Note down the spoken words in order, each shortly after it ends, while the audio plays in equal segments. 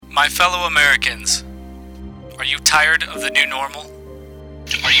My fellow Americans, are you tired of the new normal?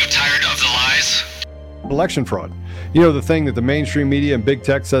 Are you tired of the lies? Election fraud. You know, the thing that the mainstream media and big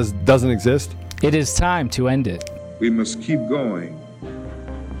tech says doesn't exist? It is time to end it. We must keep going.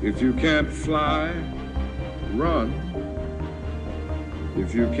 If you can't fly, run.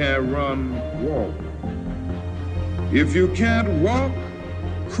 If you can't run, walk. If you can't walk,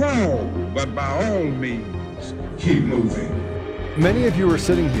 crawl. But by all means, keep moving. Many of you are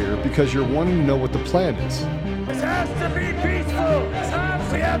sitting here because you're wanting to know what the plan is. This has to be peaceful.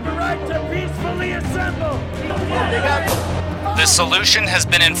 We have the right to peacefully assemble. The solution has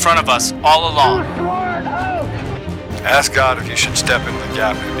been in front of us all along. Ask God if you should step into the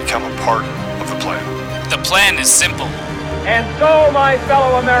gap and become a part of the plan. The plan is simple. And so, my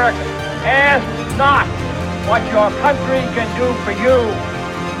fellow Americans, ask not what your country can do for you.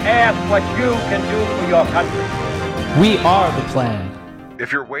 Ask what you can do for your country. We are the plan.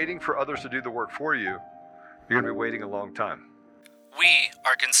 If you're waiting for others to do the work for you, you're going to be waiting a long time. We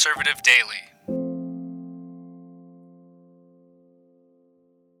are Conservative Daily.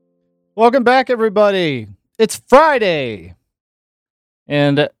 Welcome back, everybody. It's Friday.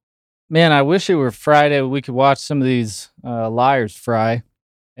 And, man, I wish it were Friday. We could watch some of these liars fry.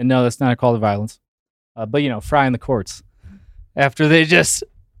 And no, that's not a call to violence. But, you know, fry in the courts. After they just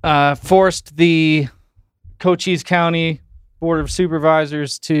forced the Cochise County Board of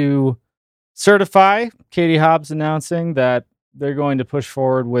Supervisors to certify. Katie Hobbs announcing that they're going to push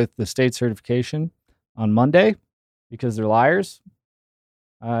forward with the state certification on Monday because they're liars.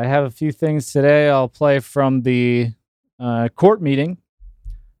 I have a few things today I'll play from the court meeting,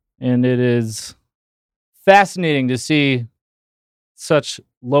 and it is fascinating to see such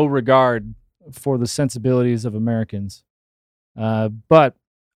low regard for the sensibilities of Americans. But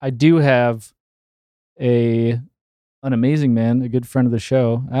I do have an amazing man, a good friend of the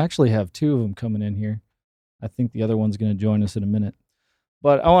show. I actually have two of them coming in here. I think the other one's going to join us in a minute.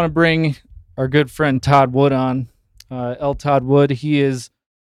 But I want to bring our good friend Todd Wood on. Todd Wood, he is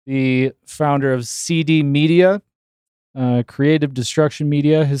the founder of CD Media, Creative Destruction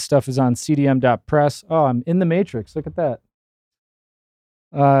Media. His stuff is on cdm.press. Oh, I'm in the Matrix. Look at that.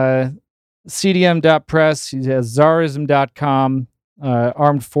 cdm.press. He has czarism.com,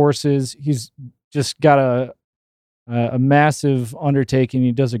 Armed Forces. He's just got a massive undertaking.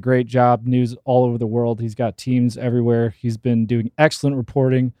 He does a great job. News all over the world. He's got teams everywhere. He's been doing excellent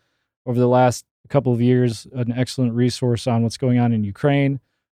reporting over the last couple of years, an excellent resource on what's going on in Ukraine,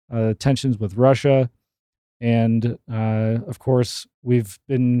 tensions with Russia. And, of course, we've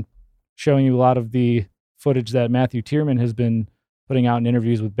been showing you a lot of the footage that Matthew Tierman has been putting out in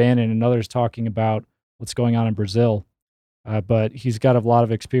interviews with Bannon and others talking about what's going on in Brazil. But he's got a lot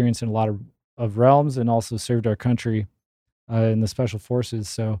of experience in a lot of realms and also served our country in the special forces.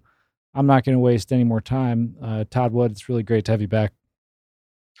 So I'm not going to waste any more time. Todd Wood, it's really great to have you back.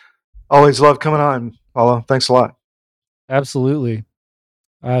 Always love coming on, Paula. Thanks a lot. Absolutely.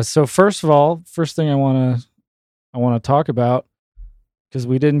 So first of all, first thing I want to talk about, because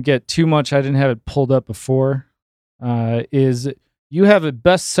we didn't get too much, I didn't have it pulled up before, is you have a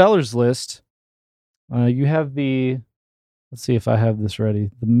bestsellers list. You have let's see if I have this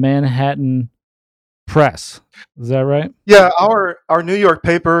ready, the Manhattan Press. Is that right? Yeah, our New York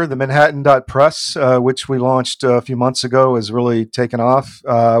paper, the Manhattan.press, which we launched a few months ago, has really taken off.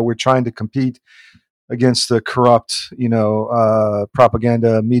 We're trying to compete against the corrupt,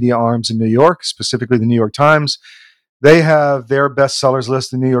 propaganda media arms in New York, specifically the New York Times. They have their bestsellers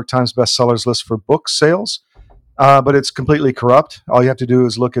list, the New York Times bestsellers list for book sales, but it's completely corrupt. All you have to do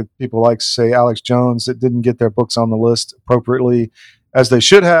is look at people like, say, Alex Jones that didn't get their books on the list appropriately, as they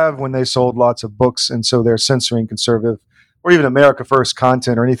should have when they sold lots of books, and so they're censoring conservative or even America First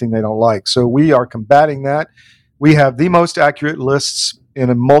content or anything they don't like. So we are combating that. We have the most accurate lists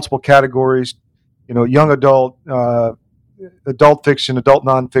in multiple categories, young adult, adult fiction, adult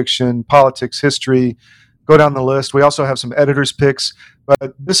nonfiction, politics, history, go down the list. We also have some editors' picks,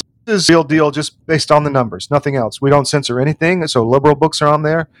 but this is the real deal just based on the numbers, nothing else. We don't censor anything, so liberal books are on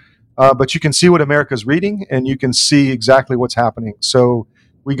there. But you can see what America's reading, and you can see exactly what's happening. So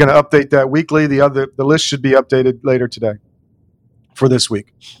we're going to update that weekly. The list should be updated later today for this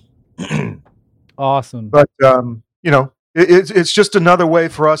week. Awesome. But it's just another way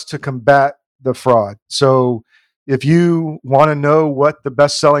for us to combat the fraud. So if you want to know what the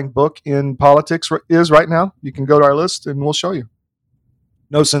best-selling book in politics is right now, you can go to our list, and we'll show you.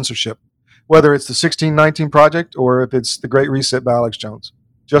 No censorship, whether it's the 1619 Project or if it's The Great Reset by Alex Jones.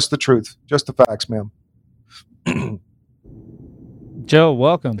 Just the truth. Just the facts, ma'am. Joe,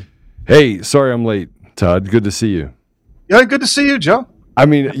 welcome. Hey, sorry I'm late, Todd. Good to see you. Yeah, good to see you, Joe. I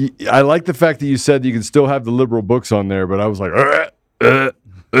mean, I like the fact that you said you can still have the liberal books on there, but I was like,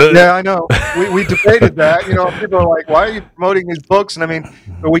 Yeah, I know. We debated that. People are like, "Why are you promoting these books?" And I mean,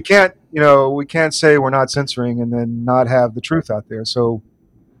 but we can't say we're not censoring and then not have the truth out there. So,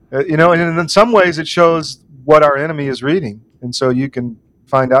 and in some ways, it shows what our enemy is reading, and so you can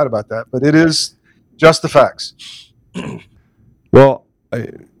find out about that. But it is just the facts. Well,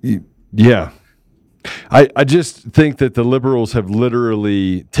 yeah. I just think that the liberals have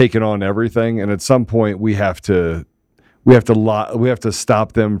literally taken on everything, and at some point we have to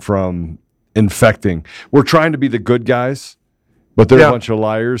stop them from infecting. We're trying to be the good guys, but they're a bunch of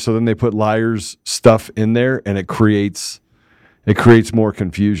liars. So then they put liars stuff in there, and it creates more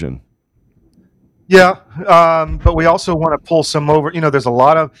confusion. Yeah, but we also want to pull some over. There's a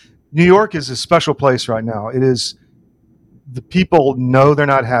lot of New York is a special place right now. It is. The people know they're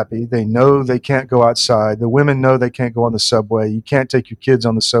not happy. They know they can't go outside. The women know they can't go on the subway. You can't take your kids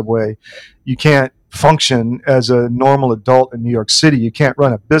on the subway. You can't function as a normal adult in New York City. You can't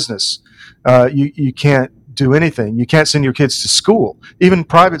run a business. You can't do anything. You can't send your kids to school. Even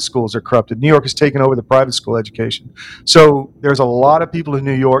private schools are corrupted. New York has taken over the private school education. So there's a lot of people in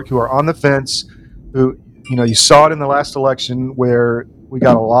New York who are on the fence, who, you saw it in the last election where we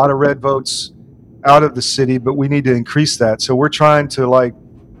got a lot of red votes out of the city, but we need to increase that. So we're trying to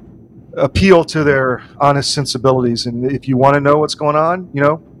appeal to their honest sensibilities. And if you want to know what's going on,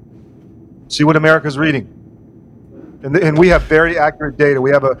 see what America's reading. And we have very accurate data. We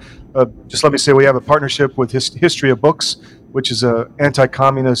have we have a partnership with History of Books, which is a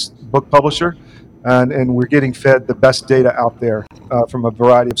anti-communist book publisher. And we're getting fed the best data out there from a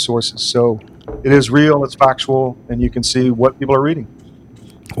variety of sources. So it is real, it's factual, and you can see what people are reading.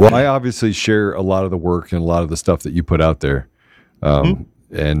 Well, I obviously share a lot of the work and a lot of the stuff that you put out there, and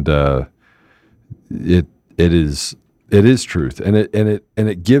it is truth, and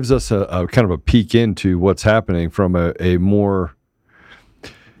it gives us a kind of a peek into what's happening from a more.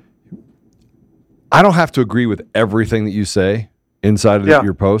 I don't have to agree with everything that you say inside of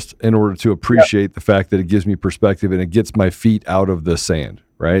your post in order to appreciate the fact that it gives me perspective and it gets my feet out of the sand.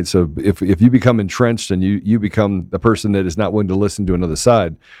 Right. So if you become entrenched and you become the person that is not willing to listen to another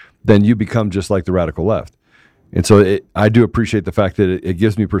side, then you become just like the radical left. And so I do appreciate the fact that it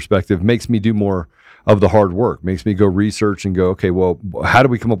gives me perspective, makes me do more of the hard work, makes me go research and go, okay, well, how do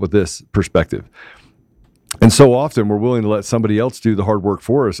we come up with this perspective? And so often we're willing to let somebody else do the hard work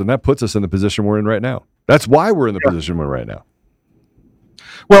for us. And that puts us in the position we're in right now. That's why we're in the position we're in right now.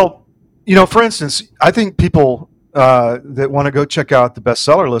 Well, for instance, I think people that want to go check out the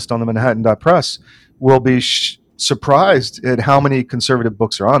bestseller list on the Manhattan.press will be surprised at how many conservative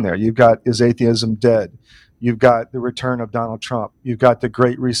books are on there. You've got Is Atheism Dead? You've got The Return of Donald Trump. You've got The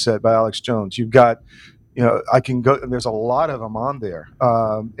Great Reset by Alex Jones. You've got, I can go, there's a lot of them on there.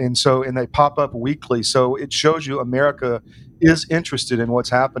 And they pop up weekly. So it shows you America is interested in what's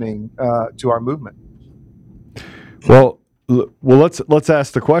happening to our movement. Well, let's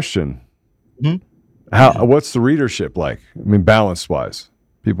ask the question. Mm-hmm. What's the readership like? I mean, balance-wise,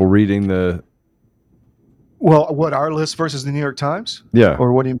 people reading the. Well, what, our list versus the New York Times? Yeah.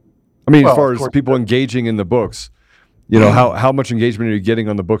 Or what do you? I mean, as far as people engaging in the books, how much engagement are you getting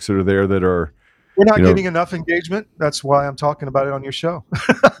on the books that are there that are? We're not getting enough engagement. That's why I'm talking about it on your show.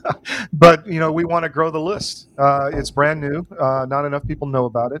 But we want to grow the list. It's brand new. Not enough people know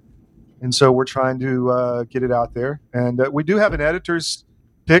about it, and so we're trying to get it out there. And we do have an editor's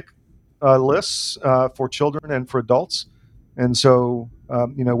pick. Lists for children and for adults. And so,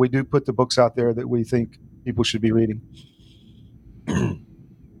 we do put the books out there that we think people should be reading.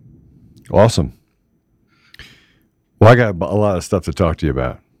 Awesome. Well, I got a lot of stuff to talk to you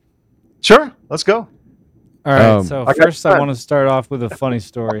about. Sure. Let's go. All right. So first I want to start off with a funny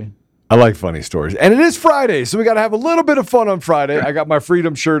story. I like funny stories. And it is Friday, so we got to have a little bit of fun on Friday. I got my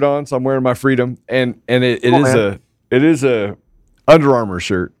Freedom shirt on, so I'm wearing my Freedom. And it is a Under Armour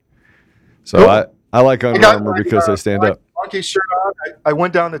shirt. So cool. I like Under Armour because they stand up. Monkey shirt on. I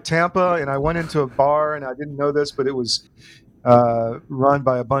went down to Tampa and I went into a bar and I didn't know this, but it was run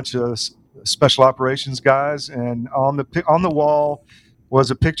by a bunch of special operations guys. And on the wall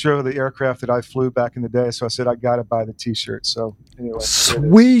was a picture of the aircraft that I flew back in the day. So I said I got to buy the T-shirt. So anyway,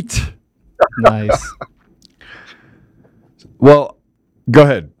 sweet, nice. Well, go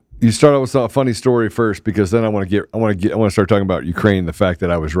ahead. You start out with a funny story first, because then I want to start talking about Ukraine, the fact that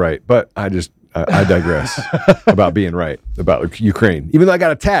I was right. But I digress about being right about Ukraine. Even though I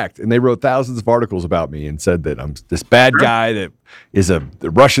got attacked, and they wrote thousands of articles about me and said that I'm this bad guy that is the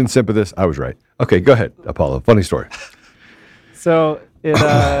Russian sympathist. I was right. Okay, go ahead, Apollo. Funny story. So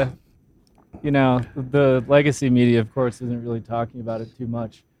the legacy media, of course, isn't really talking about it too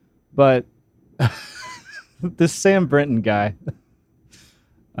much. But this Sam Brinton guy,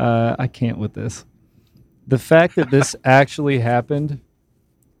 I can't with this. The fact that this actually happened,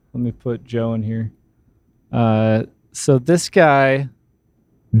 let me put Joe in here. So this guy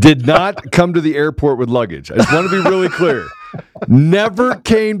did not come to the airport with luggage. I just want to be really clear. Never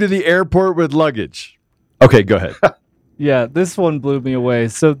came to the airport with luggage. Okay, go ahead. Yeah, this one blew me away.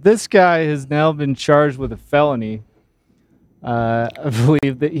 So this guy has now been charged with a felony. I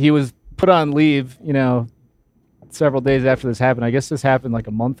believe that he was put on leave, several days after this happened. I guess this happened like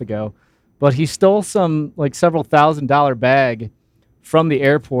a month ago. But he stole some like several $1,000 bag from the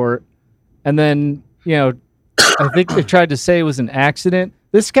airport. And then, I think they tried to say it was an accident.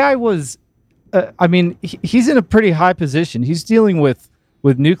 This guy was, he's in a pretty high position. He's dealing with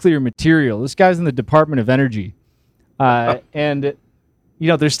nuclear material. This guy's in the Department of Energy. And,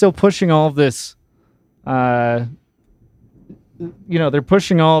 they're still pushing all of this, they're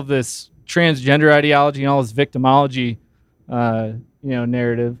pushing all of this transgender ideology and all this victimology,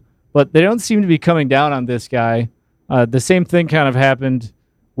 narrative. But they don't seem to be coming down on this guy. The same thing kind of happened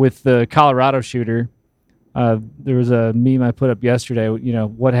with the Colorado shooter. There was a meme I put up yesterday,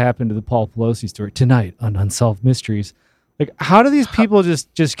 what happened to the Paul Pelosi story tonight on Unsolved Mysteries. Like, how do these people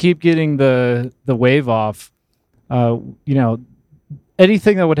just keep getting the wave off?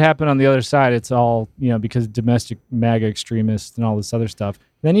 Anything that would happen on the other side, it's all, because domestic MAGA extremists and all this other stuff.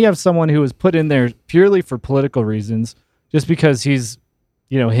 Then you have someone who was put in there purely for political reasons, just because he's,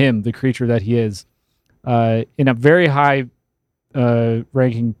 him, the creature that he is, in a very high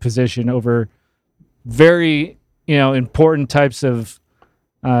ranking position over very, important types of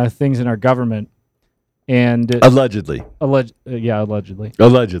things in our government. And allegedly. Allegedly.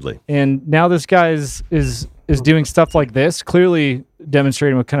 And now this guy is doing stuff like this, clearly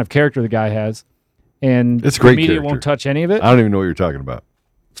demonstrating what kind of character the guy has. And it's great. The media character. won't touch any of it. I don't even know what you're talking about.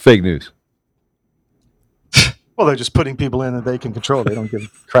 It's fake news. Well, they're just putting people in that they can control. They don't give a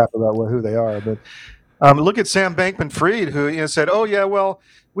crap about who they are. But look at Sam Bankman-Fried, who said, "Oh yeah, well,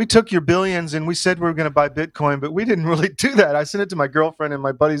 we took your billions and we said we were going to buy Bitcoin, but we didn't really do that. I sent it to my girlfriend and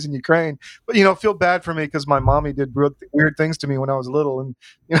my buddies in Ukraine. But feel bad for me because my mommy did weird things to me when I was little." And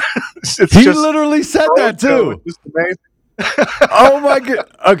he literally said that too. It's just amazing. Oh my god.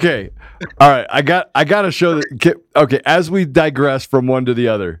 Okay. All right. I got to show that. Okay. As we digress from one to the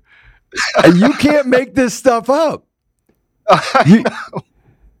other, you can't make this stuff up.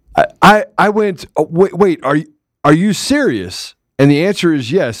 I went, oh, wait, are you serious? And the answer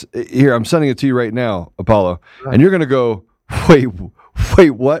is yes. Here, I'm sending it to you right now, Apollo. And you're going to go, wait,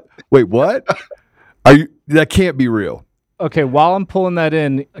 what? Wait, what? That can't be real. Okay. While I'm pulling that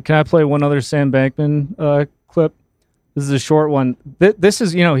in, can I play one other Sam Bankman clip? This is a short one. This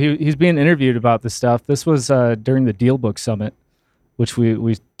is, he's being interviewed about this stuff. This was during the Deal Book Summit, which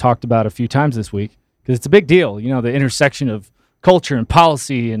we talked about a few times this week, because it's a big deal, the intersection of culture and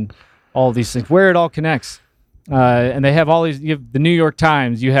policy and all these things, where it all connects. And they have all these, you have the New York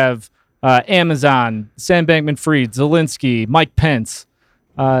Times, you have Amazon, Sam Bankman-Fried, Zelensky, Mike Pence.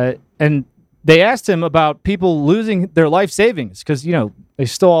 And they asked him about people losing their life savings because, they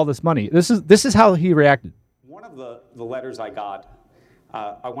stole all this money. This is how he reacted. One of the letters I got,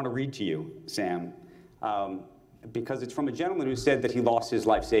 I want to read to you, Sam, because it's from a gentleman who said that he lost his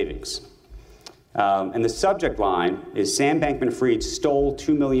life savings. And the subject line is, Sam Bankman-Fried stole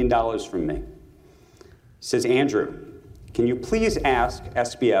 $2 million from me. It says, Andrew, can you please ask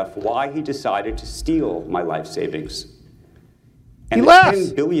SBF why he decided to steal my life savings? And he the laughs.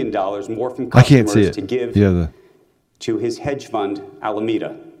 $10 billion more from customers to give to his hedge fund,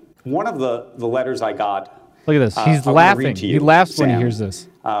 Alameda. One of the letters I got. Look at this. He's laughing. He laughs when he hears this.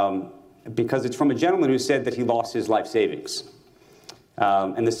 Because it's from a gentleman who said that he lost his life savings.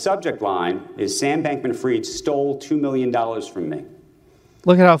 And the subject line is, Sam Bankman-Fried stole $2 million from me.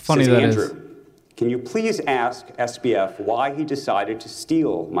 Look at how funny Says, that Andrew, is. Can you please ask SBF why he decided to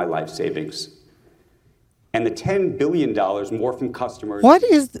steal my life savings? And the $10 billion more from customers. What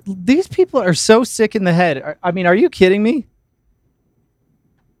is... These people are so sick in the head. I mean, are you kidding me?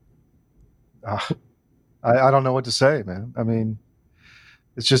 I don't know what to say, man. I mean,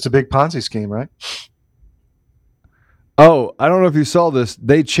 it's just a big Ponzi scheme, right? Oh, I don't know if you saw this.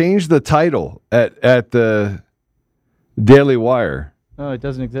 They changed the title at the Daily Wire. Oh, it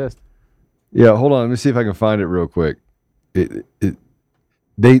doesn't exist. Yeah, hold on. Let me see if I can find it real quick.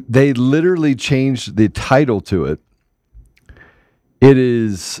 They literally changed the title to it. It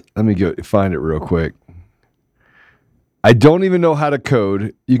is. Let me go find it real quick. I don't even know how to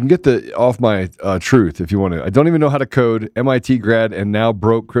code. You can get the off my truth if you want to. I don't even know how to code. MIT grad and now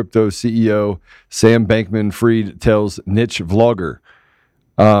broke crypto CEO Sam Bankman-Fried tells niche vlogger.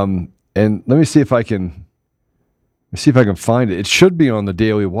 And let me see if I can find it. It should be on the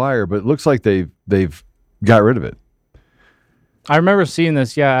Daily Wire, but it looks like they've got rid of it. I remember seeing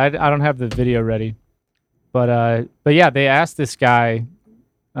this. Yeah, I don't have the video ready, but yeah, they asked this guy.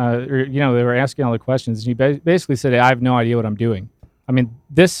 They were asking all the questions, and he basically said, I have no idea what I'm doing. I mean,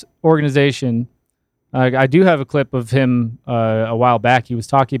 this organization, I do have a clip of him a while back. He was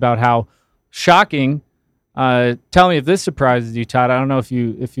talking about how shocking. Tell me if this surprises you, Todd. I don't know if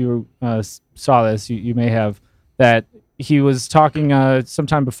you saw this. You may have. That he was talking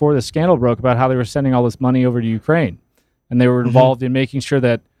sometime before the scandal broke about how they were sending all this money over to Ukraine, and they were involved in making sure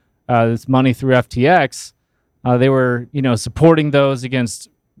that this money through FTX, they were supporting those against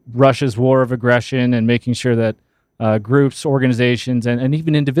Russia's war of aggression and making sure that groups, organizations, and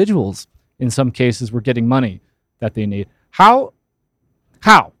even individuals in some cases were getting money that they need. How?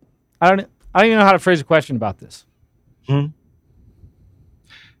 I don't even know how to phrase a question about this.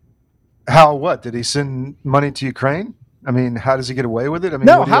 How? What? Did he send money to Ukraine? I mean, how does he get away with it? I mean,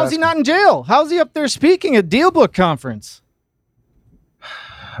 no. How's he not in jail? How's he up there speaking at DealBook conference?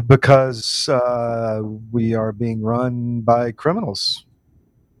 Because we are being run by criminals.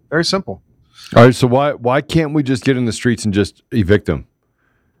 Very simple. All right. So why can't we just get in the streets and just evict them?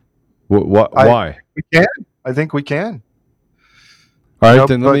 Why? We can. I think we can. All right.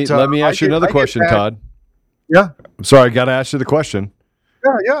 Then let me ask you another question, Todd. Yeah. I'm sorry. I got to ask you the question.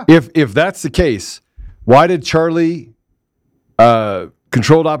 Yeah. If that's the case, why did Charlie,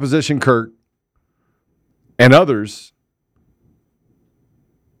 controlled opposition Kirk, and others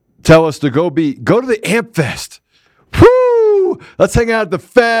tell us to go to the AMP Fest? Woo! Let's hang out at the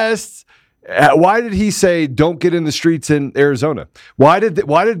fest. Why did he say don't get in the streets in Arizona? Why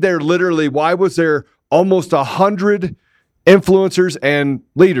was there almost 100 influencers and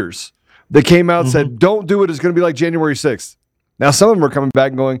leaders that came out and said don't do it, it's going to be like January 6th? Now some of them are coming back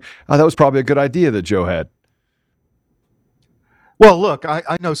and going, oh, that was probably a good idea that Joe had. Well, look,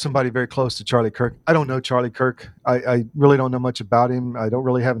 I know somebody very close to Charlie Kirk. I don't know Charlie Kirk. I really don't know much about him. I don't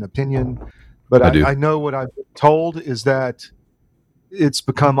really have an opinion. But I know what I've been told is that it's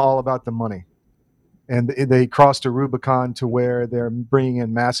become all about the money. And they crossed a Rubicon to where they're bringing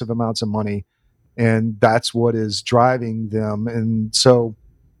in massive amounts of money. And that's what is driving them. And so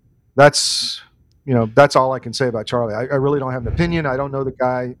that's all I can say about Charlie. I really don't have an opinion. I don't know the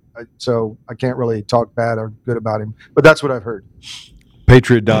guy. So I can't really talk bad or good about him. But that's what I've heard.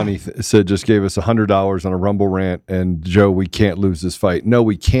 Patriot Donnie said just gave us $100 on a Rumble rant, and Joe, we can't lose this fight. No,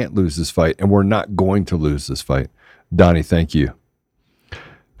 we can't lose this fight, and we're not going to lose this fight. Donnie, thank you.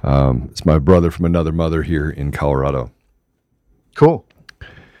 It's my brother from another mother here in Colorado. Cool.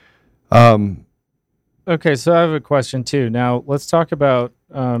 Okay, so I have a question too. Now let's talk about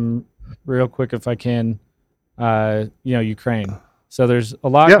real quick, if I can. Ukraine. So there's a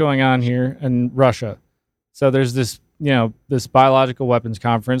lot going on here in Russia. So there's this biological weapons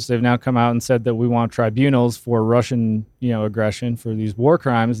conference. They've now come out and said that we want tribunals for Russian, aggression, for these war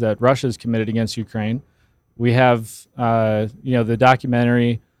crimes that Russia's committed against Ukraine. We have, the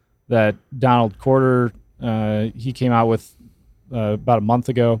documentary that Donald Corder, he came out with about a month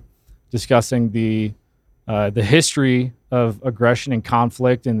ago, discussing the history of aggression and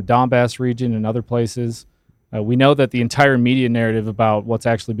conflict in the Donbass region and other places. We know that the entire media narrative about what's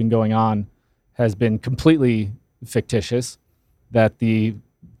actually been going on has been completely fictitious, that the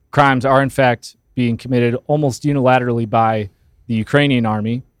crimes are in fact being committed almost unilaterally by the Ukrainian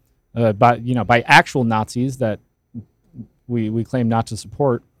army, by actual Nazis that we claim not to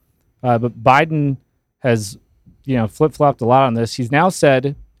support. But Biden has, flip-flopped a lot on this. He's now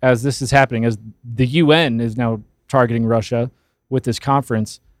said, as this is happening, as the UN is now targeting Russia with this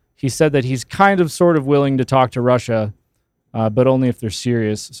conference, he said that he's kind of sort of willing to talk to Russia, but only if they're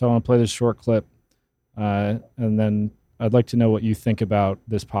serious. So I want to play this short clip, and then I'd like to know what you think about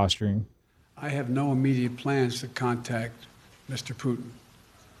this posturing. I have no immediate plans to contact Mr. Putin.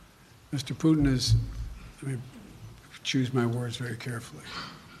 Mr. Putin is, let me choose my words very carefully.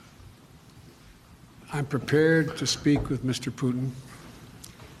 I'm prepared to speak with Mr. Putin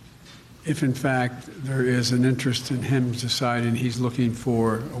if, in fact, there is an interest in him deciding he's looking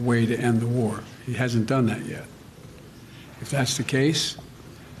for a way to end the war. He hasn't done that yet. If that's the case,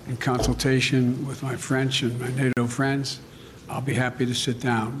 in consultation with my French and my NATO friends, I'll be happy to sit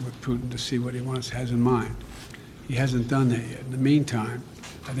down with Putin to see what he has in mind. He hasn't done that yet. In the meantime,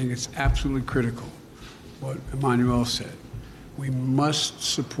 I think it's absolutely critical what Emmanuel said. We must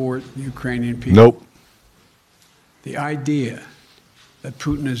support the Ukrainian people. Nope. The idea that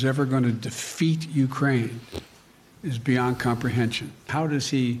Putin is ever going to defeat Ukraine is beyond comprehension. How does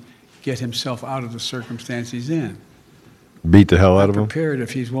he get himself out of the circumstance he's in? Beat the hell out of him? I'm prepared,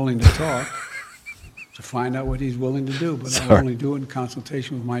 if he's willing to talk, to find out what he's willing to do, but I'll only do it in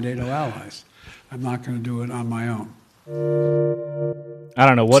consultation with my NATO allies. I'm not going to do it on my own. I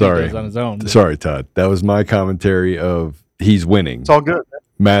don't know what he does on his own. But. Sorry, Todd. That was my commentary of he's winning. It's all good.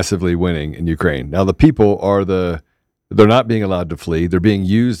 Massively winning in Ukraine. Now, the people they're not being allowed to flee. They're being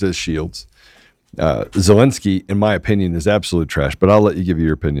used as shields. Zelensky, in my opinion, is absolute trash, but I'll let you give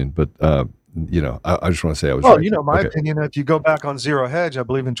your opinion. But, I just want to say I was right. My opinion, if you go back on Zero Hedge, I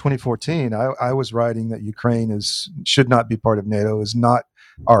believe in 2014, I was writing that Ukraine should not be part of NATO, is not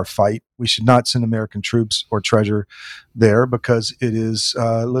our fight. We should not send American troops or treasure there because it is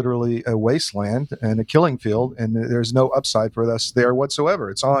literally a wasteland and a killing field, and there's no upside for us there whatsoever.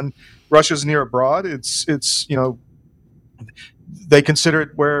 It's on Russia's near abroad. It's they consider it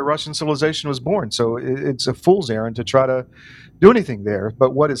where Russian civilization was born. So it's a fool's errand to try to do anything there.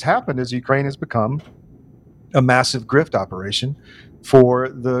 But what has happened is Ukraine has become a massive grift operation for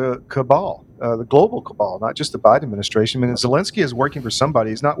the cabal, the global cabal, not just the Biden administration. I mean, Zelensky is working for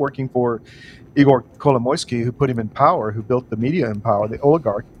somebody. He's not working for Igor Kolomoisky, who put him in power, who built the media in power, the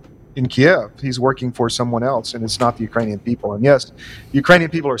oligarch in Kiev. He's working for someone else, and it's not the Ukrainian people. And yes,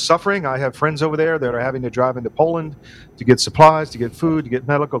 Ukrainian people are suffering. I have friends over there that are having to drive into Poland to get supplies, to get food, to get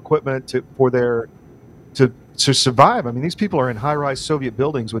medical equipment to survive. I mean, these people are in high-rise Soviet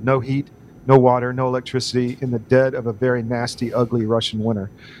buildings with no heat, no water, no electricity, in the dead of a very nasty, ugly Russian winter.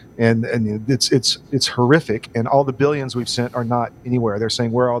 And it's horrific, and all the billions we've sent are not anywhere. They're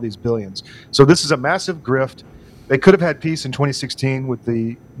saying, where are all these billions? So this is a massive grift. They could have had peace in 2016 with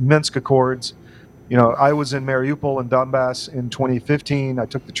the Minsk Accords. I was in Mariupol and Donbass in 2015. I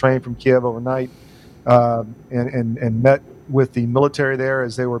took the train from Kiev overnight and met with the military there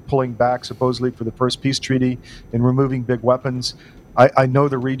as they were pulling back supposedly for the first peace treaty and removing big weapons. I know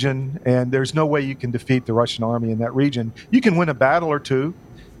the region, and there's no way you can defeat the Russian army in that region. You can win a battle or two,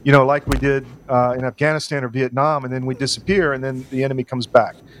 like we did in Afghanistan or Vietnam, and then we disappear, and then the enemy comes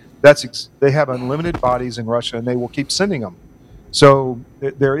back. They have unlimited bodies in Russia, and they will keep sending them. So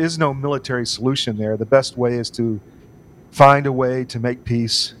there is no military solution there. The best way is to find a way to make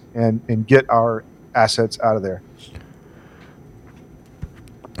peace and get our assets out of there.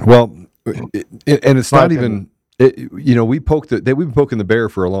 Well, it's not even. We've been poking the bear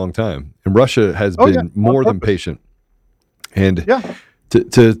for a long time, and Russia has been more than patient. And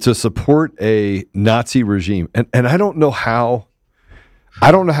to support a Nazi regime, and I don't know how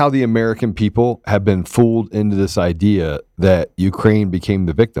the American people have been fooled into this idea that Ukraine became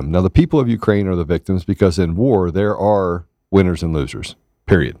the victim. Now, the people of Ukraine are the victims because in war there are winners and losers.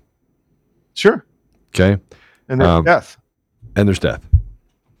 Period. Sure. Okay. And there's death. And there's death.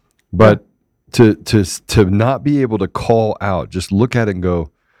 But to not be able to call out, just look at it and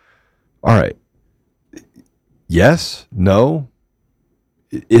go, all right, yes, no,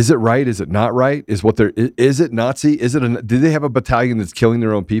 is it right? Is it not right? Is it Nazi? Do they have a battalion that's killing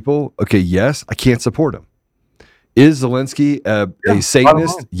their own people? Okay, yes, I can't support him. Is Zelensky a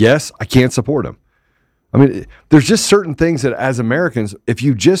Satanist? Yes, I can't support him. I mean, there's just certain things that as Americans, if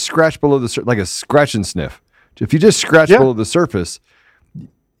you just scratch below the like a scratch and sniff, if you just scratch below the surface,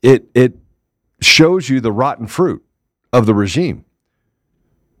 it shows you the rotten fruit of the regime.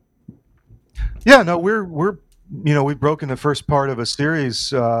 Yeah, no, we've broken the first part of a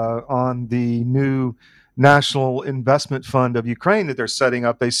series on the new National Investment Fund of Ukraine that they're setting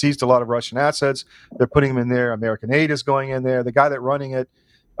up. They seized a lot of Russian assets. They're putting them in there. American aid is going in there. The guy that's running it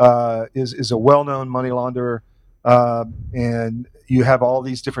is a well-known money launderer. And you have all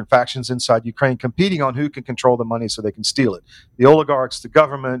these different factions inside Ukraine competing on who can control the money so they can steal it. The oligarchs, the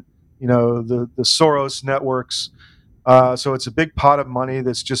government, the Soros networks. So it's a big pot of money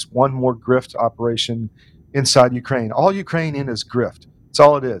that's just one more grift operation inside Ukraine. All Ukraine is grift. That's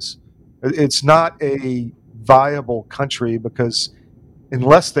all it is. It's not a viable country because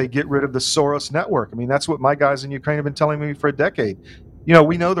unless they get rid of the Soros network. I mean, that's what my guys in Ukraine have been telling me for a decade.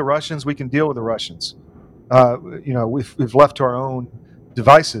 We know the Russians. We can deal with the Russians. We've left to our own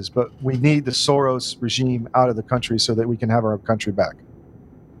devices, but we need the Soros regime out of the country so that we can have our country back.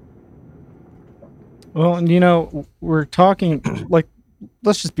 Well, we're talking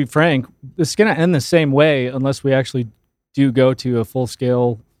let's just be frank. It's going to end the same way unless we actually do go to a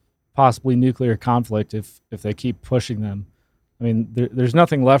full-scale, possibly nuclear conflict if they keep pushing them. I mean, there's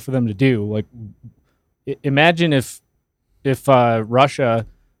nothing left for them to do. Like, imagine if Russia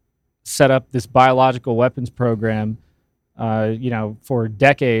set up this biological weapons program, for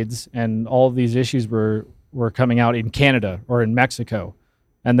decades, and all of these issues were were coming out in Canada or in Mexico,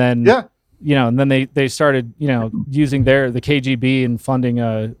 and then and then they started using the KGB and funding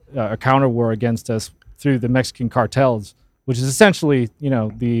a counter war against us through the Mexican cartels, which is essentially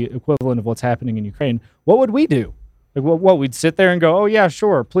the equivalent of what's happening in Ukraine. What would we do? Like, what we'd sit there and go, oh yeah,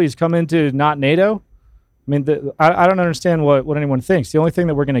 sure, please come into not NATO. I mean, I don't understand what anyone thinks. The only thing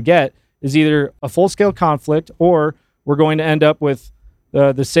that we're going to get is either a full-scale conflict, or we're going to end up with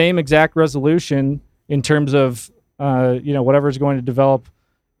the same exact resolution in terms of whatever is going to develop,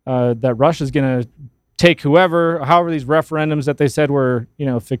 that Russia's going to take however these referendums that they said were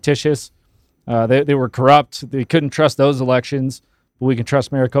fictitious, they were corrupt. They couldn't trust those elections, but we can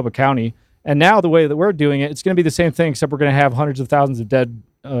trust Maricopa County. And now the way that we're doing it, it's going to be the same thing, except we're going to have hundreds of thousands of dead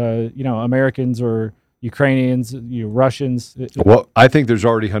Americans or Ukrainians, Russians. Well, I think there's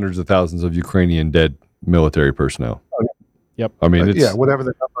already hundreds of thousands of Ukrainian dead military personnel. Yep. I mean, whatever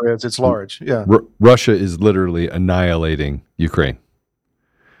the number is, it's large. Yeah. Russia is literally annihilating Ukraine.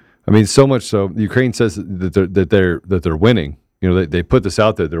 I mean, so much so Ukraine says that they're winning. They put this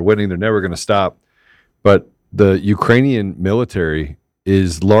out there. They're winning. They're never going to stop. But the Ukrainian military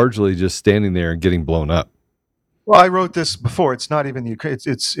is largely just standing there and getting blown up. Well, I wrote this before. It's not even the Ukraine.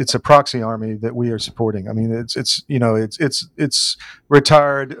 It's a proxy army that we are supporting. I mean, it's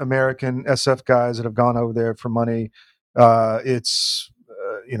retired American SF guys that have gone over there for money. It's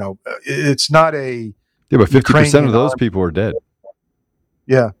not a. Yeah, but 50% of those people are dead.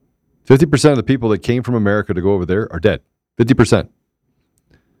 Yeah, 50% of the people that came from America to go over there are dead. 50%, and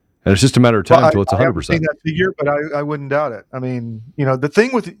it's just a matter of time until it's 100%. I haven't seen that figure, but I wouldn't doubt it. I mean, the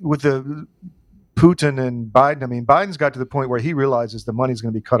thing with the Putin and Biden, I mean, Biden's got to the point where he realizes the money's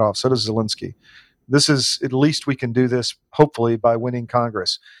going to be cut off. So does Zelensky. This is, at least we can do this, hopefully, by winning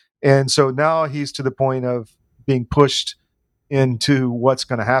Congress. And so now he's to the point of being pushed into what's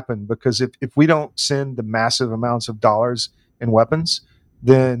going to happen, because if we don't send the massive amounts of dollars and weapons,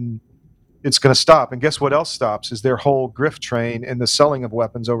 then it's going to stop. And guess what else stops is their whole grift train and the selling of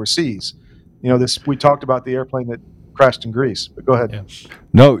weapons overseas. We talked about the airplane that crashed in Greece, but go ahead. Yeah.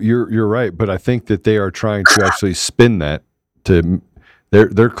 No, you're right, but I think that they are trying to actually spin that to.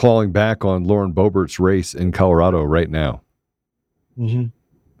 They're clawing back on Lauren Boebert's race in Colorado right now. Mm-hmm.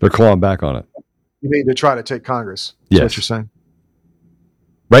 They're clawing back on it. You mean to try to take Congress? Yes. That's what you're saying.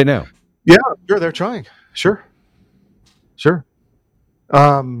 Right now. Yeah, sure, they're trying. Sure.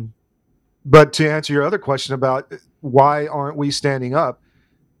 But to answer your other question about why aren't we standing up,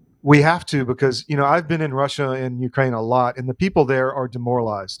 we have to, because, I've been in Russia and Ukraine a lot, and the people there are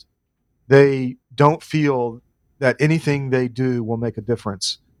demoralized. They don't feel that anything they do will make a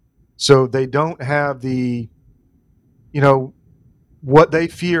difference. So they don't have what they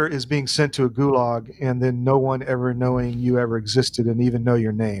fear is being sent to a gulag and then no one ever knowing you ever existed and even know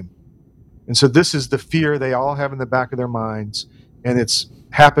your name. And so this is the fear they all have in the back of their minds, and it's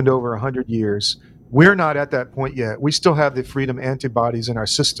happened over 100 years. We're not at that point yet. We still have the freedom antibodies in our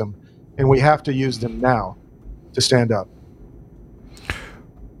system, and we have to use them now to stand up.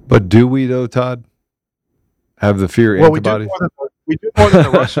 But do we, though, Todd? Have the fear antibodies? We do more than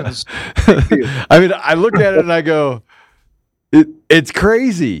the Russians. I mean, I look at it and I go, it's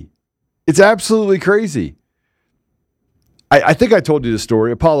crazy. It's absolutely crazy. I think I told you the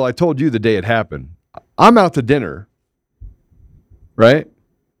story. Apollo, I told you the day it happened. I'm out to dinner, right?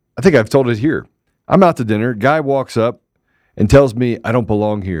 I think I've told it here. I'm out to dinner. Guy walks up and tells me, I don't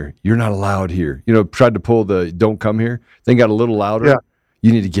belong here. You're not allowed here. Tried to pull the don't come here. Then got a little louder. Yeah.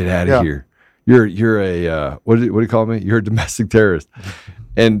 You need to get out of here. You're a, what do you call me? You're a domestic terrorist.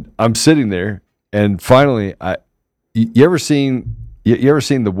 And I'm sitting there, and finally, you ever seen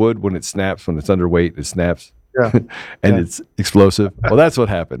the wood when it snaps, when it's underweight, it snaps? Yeah. And it's explosive. Well, that's what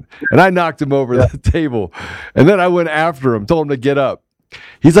happened. And I knocked him over the table. And then I went after him, told him to get up.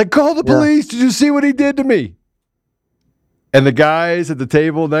 He's like, call the police. Did you see what he did to me? And the guys at the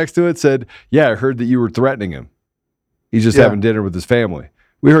table next to it said, yeah, I heard that you were threatening him. He's just having dinner with his family.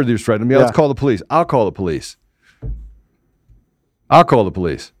 We heard that he was threatening me. Let's call the police. I'll call the police.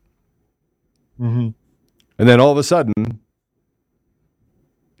 Mm-hmm. And then all of a sudden,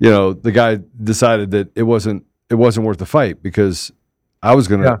 the guy decided that it wasn't worth the fight, because I was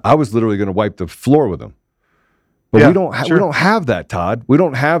literally gonna wipe the floor with him. But we don't have that, Todd. We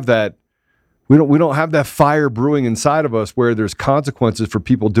don't have that. We don't have that fire brewing inside of us where there's consequences for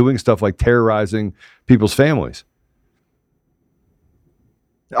people doing stuff like terrorizing people's families.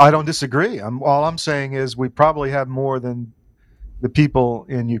 I don't disagree. All I'm saying is we probably have more than the people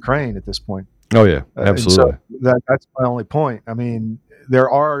in Ukraine at this point. Oh yeah, absolutely. So that's my only point. I mean, there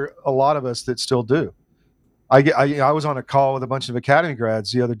are a lot of us that still do. I was on a call with a bunch of academy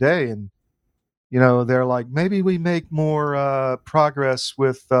grads the other day, and they're like, maybe we make more progress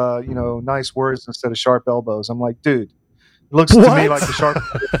with nice words instead of sharp elbows. I'm like, dude, it looks to me like the sharp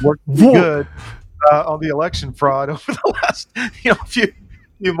worked pretty good on the election fraud over the last few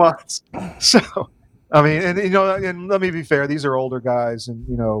months. So, I mean, and let me be fair, these are older guys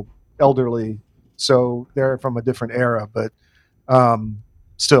and elderly, so they're from a different era, but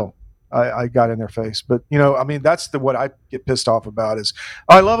still. I got in their face, but I mean, that's what I get pissed off about is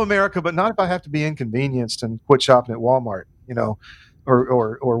I love America, but not if I have to be inconvenienced and quit shopping at Walmart,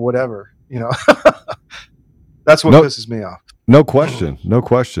 or whatever, That's what pisses me off. No question.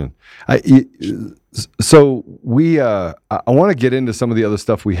 So I want to get into some of the other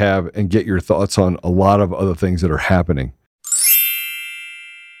stuff we have and get your thoughts on a lot of other things that are happening.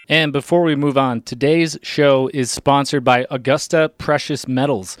 And before we move on, today's show is sponsored by Augusta Precious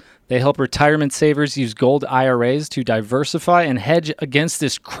Metals. They help retirement savers use gold IRAs to diversify and hedge against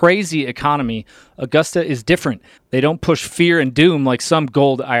this crazy economy. Augusta is different. They don't push fear and doom like some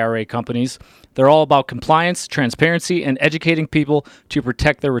gold IRA companies. They're all about compliance, transparency, and educating people to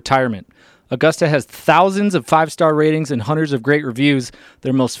protect their retirement. Augusta has thousands of 5-star ratings and hundreds of great reviews.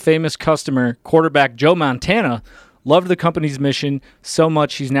 Their most famous customer, quarterback Joe Montana, loved the company's mission so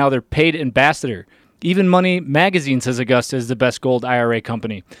much he's now their paid ambassador. Even Money Magazine says Augusta is the best gold IRA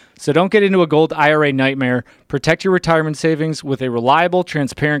company. So don't get into a gold IRA nightmare. Protect your retirement savings with a reliable,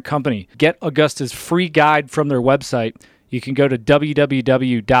 transparent company. Get Augusta's free guide from their website. You can go to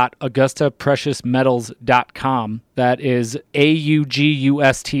www.augustapreciousmetals.com. That is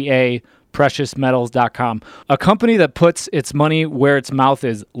AUGUSTA preciousmetals.com. A company that puts its money where its mouth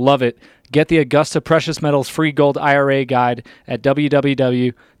is. Love it. Get the Augusta Precious Metals free gold IRA guide at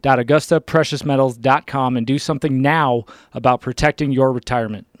www.augustapreciousmetals.com and do something now about protecting your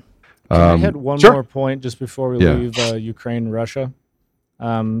retirement. I had one more point just before we leave Ukraine and Russia.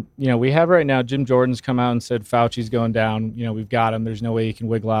 We have right now, Jim Jordan's come out and said Fauci's going down. We've got him. There's no way he can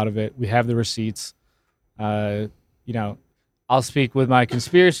wiggle out of it. We have the receipts. I'll speak with my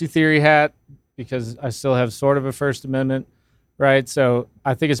conspiracy theory hat because I still have sort of a First Amendment, right? So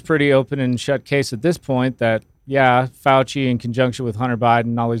I think it's pretty open and shut case at this point that, Fauci in conjunction with Hunter Biden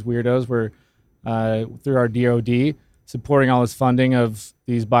and all these weirdos were, through our DOD, supporting all this funding of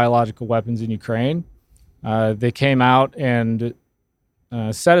these biological weapons in Ukraine. They came out and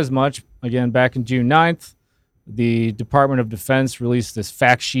said as much, again, back in June 9th. The Department of Defense released this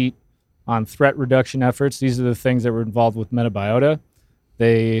fact sheet on threat reduction efforts. These are the things that were involved with Metabiota.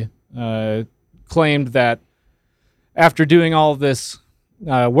 They claimed that after doing all of this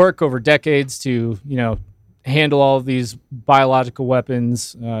work over decades to, handle all of these biological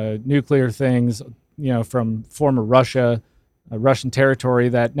weapons, nuclear things, from former Russia, Russian territory,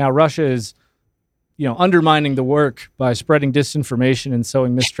 that now Russia is, undermining the work by spreading disinformation and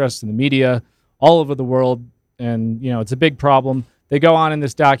sowing mistrust in the media all over the world. And, it's a big problem. They go on in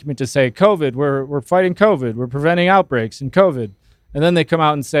this document to say, COVID, we're fighting COVID, we're preventing outbreaks in COVID. And then they come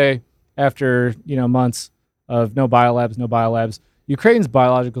out and say, after, months of no biolabs, Ukraine's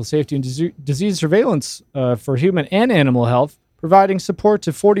biological safety and disease surveillance for human and animal health, providing support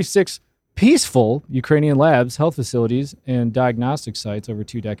to 46 peaceful Ukrainian labs, health facilities, and diagnostic sites over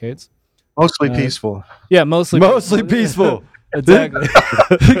 2 decades. Mostly peaceful. Yeah, mostly peaceful. Exactly.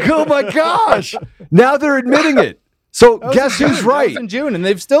 Oh my gosh! Now they're admitting it. So guess who's right? That was in June, and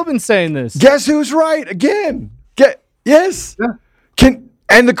they've still been saying this. Guess who's right again? Yes. Yeah.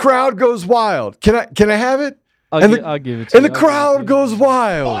 And the crowd goes wild. Can I have it? I'll give it to you. And the crowd goes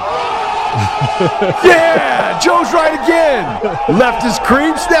wild. Yeah, Joe's right again. Leftist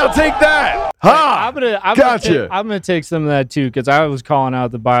creeps. Now take that. Ha! I'm gonna take some of that too because I was calling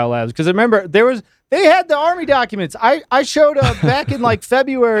out the biolabs because remember they had the Army documents. I showed up back in like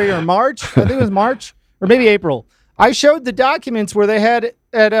February or March. I think it was March or maybe April. I showed the documents where they had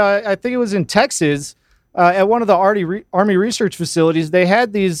at I think it was in Texas at one of the Army research facilities. They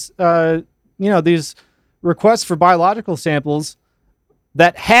had these these requests for biological samples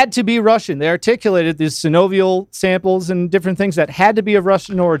that had to be Russian. They articulated these synovial samples and different things that had to be of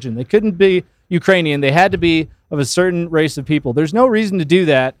Russian origin. They couldn't be Ukrainian. They had to be of a certain race of people. There's no reason to do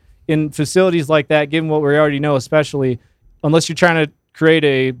that in facilities like that, given what we already know, especially unless you're trying to create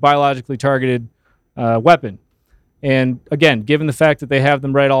a biologically targeted weapon. And again, given the fact that they have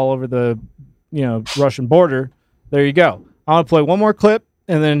them right all over the Russian border, there you go. I want to play one more clip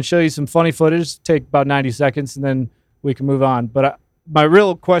and then show you some funny footage. Take about 90 seconds, and then we can move on. But my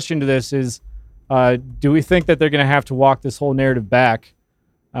real question to this is, do we think that they're going to have to walk this whole narrative back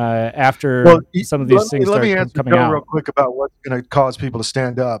after some of these things start coming out? Let me answer real quick about what's going to cause people to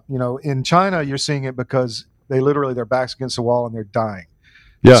stand up. In China, you're seeing it because their backs against the wall and they're dying.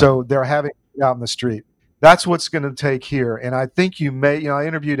 Yeah. So they're having out in the street. That's what's going to take here. And I think I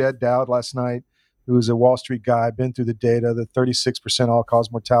interviewed Ed Dowd last night, who is a Wall Street guy, been through the data, the 36%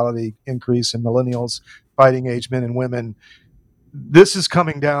 all-cause mortality increase in millennials, fighting age men and women. This is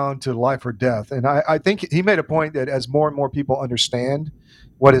coming down to life or death. And I think he made a point that as more and more people understand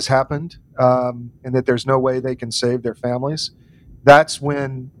what has happened and that there's no way they can save their families, that's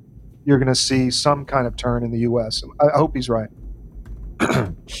when you're going to see some kind of turn in the U.S. I hope he's right.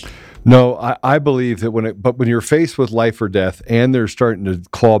 No, I believe that when you're faced with life or death and they're starting to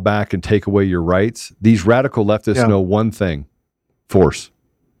claw back and take away your rights, these radical leftists know one thing: force.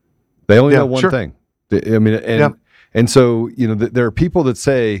 They only know one thing. And so, there are people that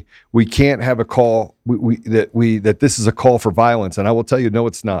say we can't have a call, that this is a call for violence. And I will tell you, no,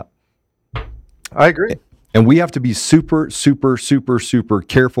 it's not. I agree. And we have to be super, super, super, super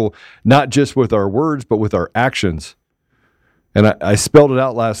careful, not just with our words, but with our actions. And I spelled it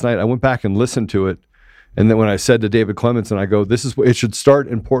out last night. I went back and listened to it. And then when I said to David Clements, and I go, it should start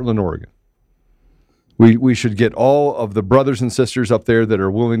in Portland, Oregon. We should get all of the brothers and sisters up there that are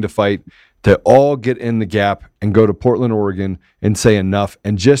willing to fight to all get in the gap and go to Portland, Oregon and say enough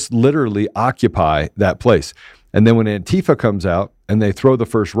and just literally occupy that place. And then when Antifa comes out and they throw the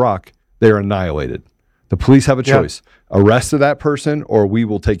first rock, they're annihilated. The police have a choice. Arrest that person or we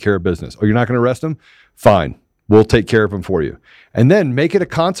will take care of business. Oh, you're not going to arrest them? Fine. We'll take care of them for you. And then make it a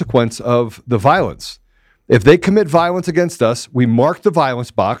consequence of the violence. If they commit violence against us, we mark the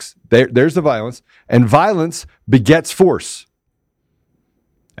violence box. There's the violence. And violence begets force.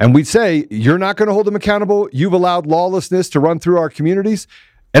 And we say, you're not going to hold them accountable. You've allowed lawlessness to run through our communities.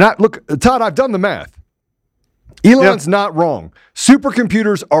 And look, Todd, I've done the math. Elon's not wrong.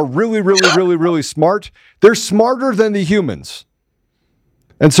 Supercomputers are really, really, really, really smart. They're smarter than the humans.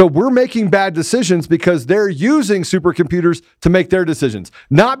 And so we're making bad decisions because they're using supercomputers to make their decisions.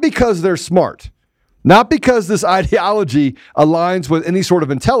 Not because they're smart. Not because this ideology aligns with any sort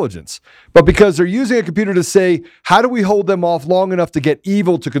of intelligence, but because they're using a computer to say, how do we hold them off long enough to get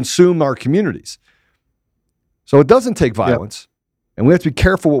evil to consume our communities? So it doesn't take violence, and we have to be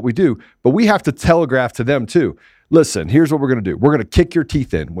careful what we do, but we have to telegraph to them too. Listen, here's what we're going to do. We're going to kick your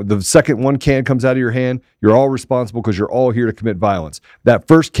teeth in. When the second one can comes out of your hand, you're all responsible because you're all here to commit violence. That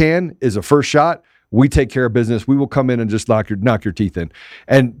first can is a first shot. We take care of business. We will come in and just knock your teeth in.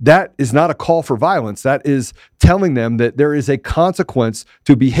 And that is not a call for violence. That is telling them that there is a consequence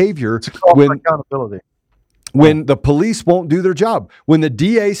to behavior. It's a call for accountability. When the police won't do their job. When the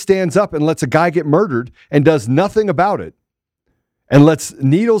DA stands up and lets a guy get murdered and does nothing about it, and lets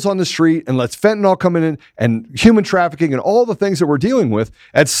needles on the street and lets fentanyl come in and human trafficking and all the things that we're dealing with,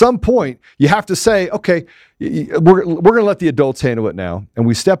 at some point, you have to say, okay, we're going to let the adults handle it now. And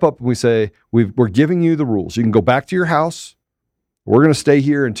we step up and we say, we're giving you the rules. You can go back to your house. We're going to stay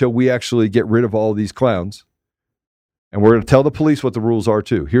here until we actually get rid of all of these clowns. And we're going to tell the police what the rules are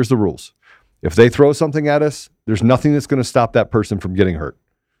too. Here's the rules. If they throw something at us, there's nothing that's going to stop that person from getting hurt.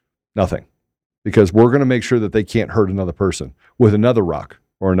 Nothing. Because we're going to make sure that they can't hurt another person with another rock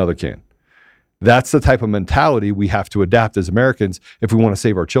or another can. That's the type of mentality we have to adapt as Americans if we want to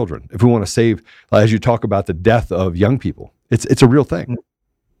save our children, if we want to save, as you talk about, the death of young people. It's a real thing.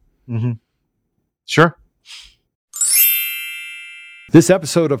 Mm-hmm. Sure. This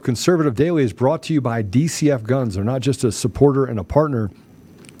episode of Conservative Daily is brought to you by DCF Guns. They're not just a supporter and a partner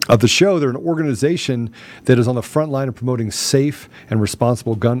of the show. They're an organization that is on the front line of promoting safe and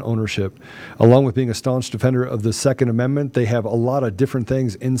responsible gun ownership. Along with being a staunch defender of the Second Amendment, they have a lot of different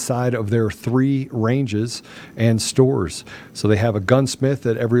things inside of their 3 ranges and stores. So they have a gunsmith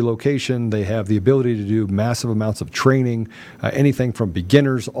at every location. They have the ability to do massive amounts of training, anything from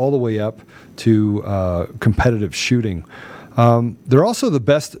beginners all the way up to competitive shooting. They're also the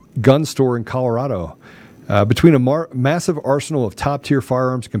best gun store in Colorado. Between a massive arsenal of top-tier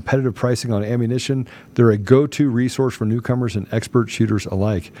firearms, competitive pricing on ammunition, they're a go-to resource for newcomers and expert shooters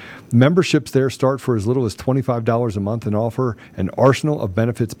alike. Memberships there start for as little as $25 a month and offer an arsenal of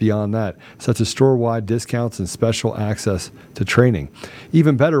benefits beyond that, such as store-wide discounts and special access to training.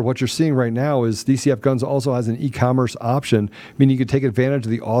 Even better, what you're seeing right now is DCF Guns also has an e-commerce option, meaning you can take advantage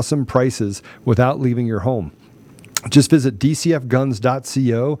of the awesome prices without leaving your home. Just visit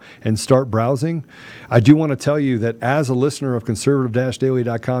dcfguns.co and start browsing. I do want to tell you that as a listener of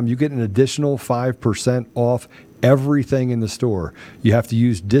conservative-daily.com, you get an additional 5% off everything in the store. You have to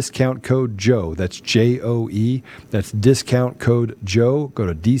use discount code Joe. That's JOE. That's discount code Joe. Go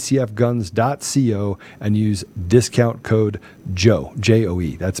to dcfguns.co and use discount code Joe.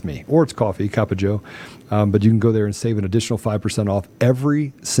 JOE. That's me. Or it's coffee, cup of Joe. But you can go there and save an additional 5% off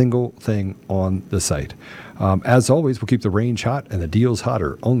every single thing on the site. As always, we'll keep the range hot and the deals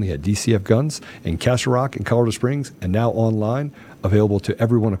hotter only at DCF Guns in Castle Rock and Colorado Springs, and now online, available to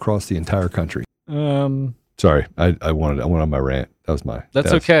everyone across the entire country. Sorry, I went on my rant. That was my.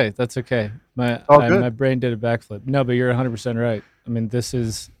 That's okay. That's okay. My brain did a backflip. No, but you're 100% right. I mean, this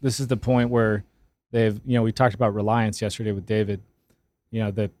is the point where they've, we talked about reliance yesterday with David.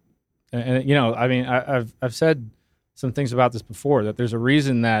 I mean, I've said some things about this before, that there's a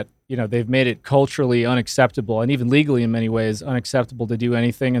reason that, they've made it culturally unacceptable and even legally in many ways unacceptable to do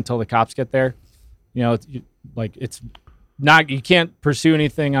anything until the cops get there. It's not, you can't pursue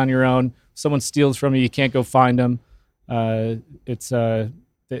anything on your own. Someone steals from you, you can't go find them.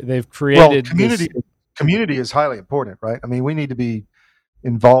 They've created community is highly important, right? I mean, we need to be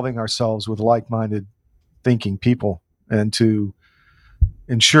involving ourselves with like-minded thinking people and to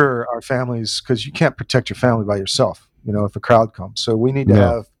ensure our families, because you can't protect your family by yourself, if a crowd comes. So we need to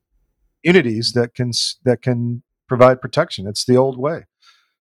have communities that can provide protection. It's the old way,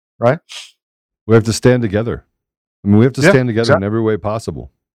 right? We have to stand together. I mean, we have to stand together in every way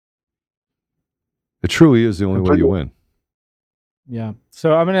possible. It truly is the only way you win. Yeah.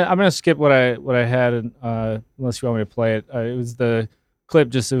 So I'm gonna skip what I had, unless you want me to play it. It was the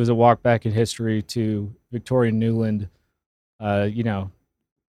clip. It was a walk back in history to Victoria Nuland.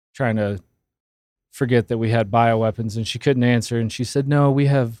 Trying to forget that we had bioweapons, and she couldn't answer, and she said, "No, we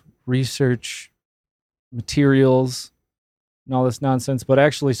have research materials and all this nonsense." But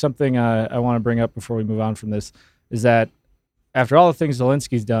actually, something I want to bring up before we move on from this is that after all the things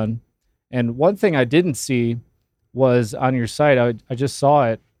Zelensky's done, and one thing I didn't see was on your site, I just saw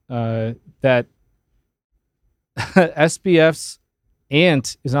it, that SBF's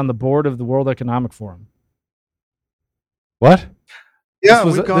aunt is on the board of the World Economic Forum. What? Yeah,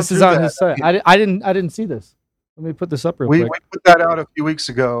 this is on his site. I didn't see this. Let me put this up real quick. We put that out a few weeks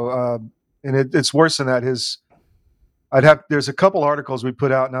ago, and it's worse than that. There's a couple articles we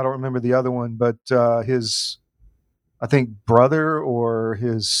put out, and I don't remember the other one, but his, I think, brother or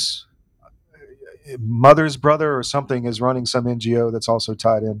his mother's brother or something is running some NGO that's also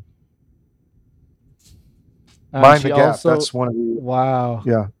tied in. Mind the Gap. That's one of the. Wow.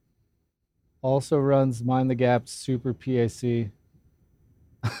 Yeah. Also runs Mind the Gap Super PAC.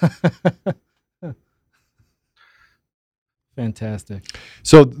 Fantastic.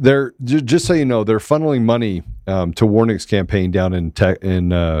 So they're, just so you know, they're funneling money to Warnick's campaign down in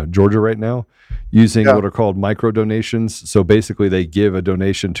Georgia right now, using what are called micro donations. So basically, they give a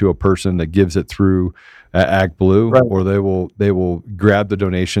donation to a person that gives it through Act Blue, or they will grab the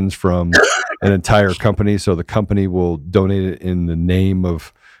donations from an entire company. So the company will donate it in the name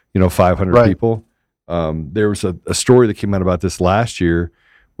of 500 people. There was a story that came out about this last year,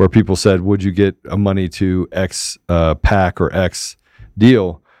 where people said, "Would you get money to X PAC or X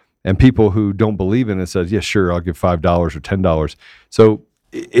deal?" And people who don't believe in it said, "Yeah, sure, I'll give $5 or $10." So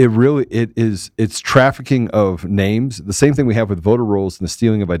it's trafficking of names. The same thing we have with voter rolls and the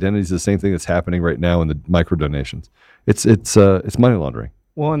stealing of identities. The same thing that's happening right now in the micro donations. It's money laundering.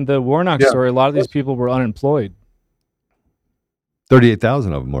 Well, in the Warnock story, a lot of these people were unemployed.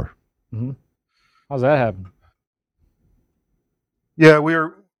 38,000 of them were. Mm-hmm. How's that happen? Yeah,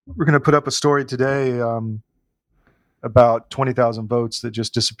 we're going to put up a story today about 20,000 votes that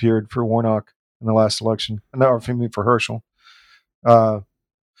just disappeared for Warnock in the last election, or for Herschel,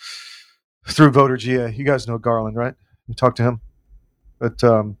 through Voter GA. You guys know Garland, right? You talked to him, but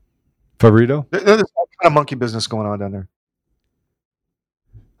Favorito? There's all kind of monkey business going on down there.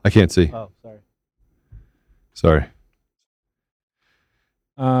 I can't see. Oh, sorry. Sorry.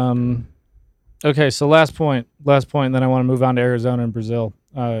 Okay, so last point, and then I want to move on to Arizona and Brazil.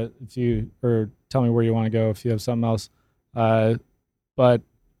 If you, or tell me where you want to go if you have something else. But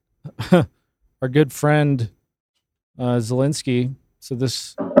our good friend Zelensky. So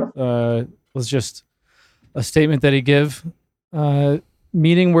this was just a statement that he gave.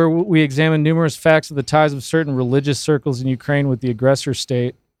 Meeting where we examined numerous facts of the ties of certain religious circles in Ukraine with the aggressor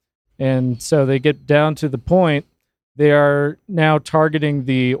state. And so they get down to the point. They are now targeting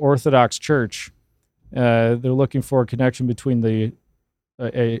the Orthodox Church. They're looking for a connection between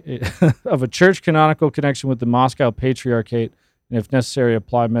of a church canonical connection with the Moscow Patriarchate, and if necessary,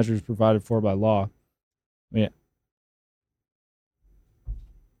 apply measures provided for by law. Yeah.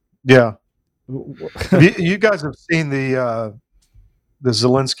 You guys have seen the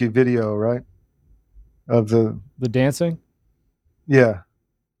Zelensky video, right? of the dancing. Yeah.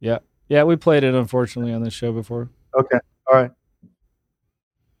 Yeah. We played it unfortunately on this show before. Okay. All right.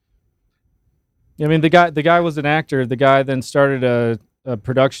 I mean, the guy was an actor. The guy then started a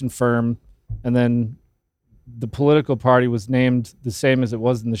production firm, and then the political party was named the same as it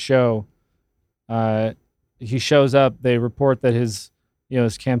was in the show. He shows up. They report that his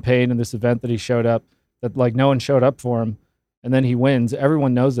campaign and this event that he showed up, that like no one showed up for him, and then he wins.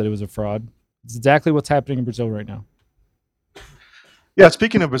 Everyone knows that it was a fraud. It's exactly what's happening in Brazil right now. Yeah.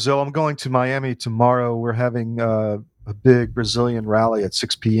 Speaking of Brazil, I'm going to Miami tomorrow. We're having a big Brazilian rally at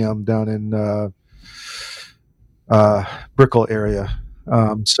 6 p.m. down in Brickell area.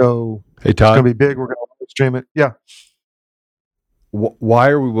 So hey, Todd, it's going to be big. We're going to stream it. Yeah. Why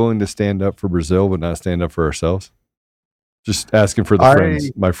are we willing to stand up for Brazil but not stand up for ourselves? Just asking for the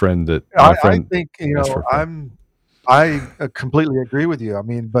friends. My friend. I think I completely agree with you. I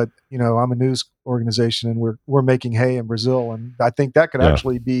mean, but I'm a news organization, and we're making hay in Brazil, and I think that could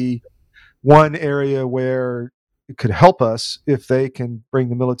actually be one area where it could help us if they can bring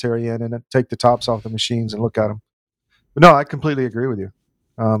the military in and take the tops off the machines and look at them. But no, I completely agree with you.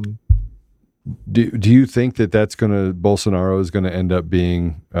 Do you think that's Bolsonaro is going to end up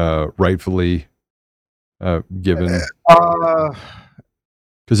being rightfully given?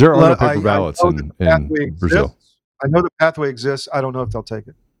 Because there are no paper ballots in Brazil. I know the pathway exists. I don't know if they'll take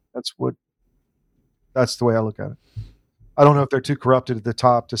it. That's the way I look at it. I don't know if they're too corrupted at the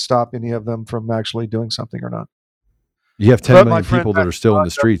top to stop any of them from actually doing something or not. You have 10 million people that are still in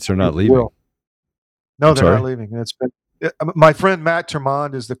the streets. They're not leaving. No, they're not leaving. My friend Matt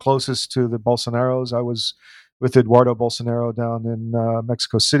Termond is the closest to the Bolsonaros. I was with Eduardo Bolsonaro down in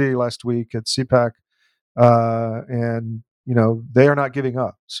Mexico City last week at CPAC, and they are not giving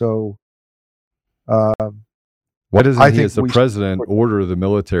up. So, why doesn't he, as the president, order the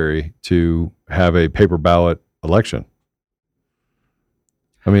military to have a paper ballot election?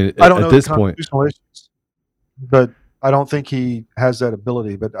 I mean, I don't know at this the point, constitutional issues, but I don't think he has that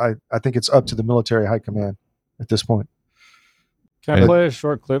ability. But I think it's up to the military high command at this point. Can I play a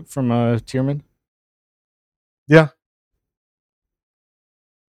short clip from Tierman? Yeah.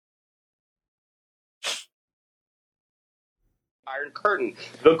 Iron Curtain,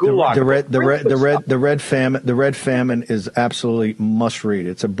 the Gulag, the Red Famine is absolutely must read.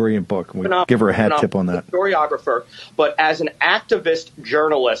 It's a brilliant book. We give her a hat tip on that. Historiographer, but as an activist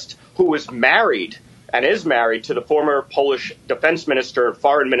journalist who was married and is married to the former Polish defense minister,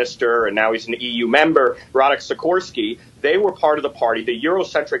 foreign minister, and now he's an EU member, Radek Sikorski. They were part of the party, the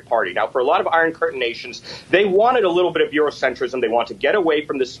Eurocentric party. Now, for a lot of Iron Curtain nations, they wanted a little bit of Eurocentrism. They want to get away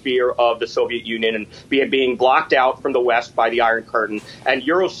from the sphere of the Soviet Union and being blocked out from the West by the Iron Curtain. And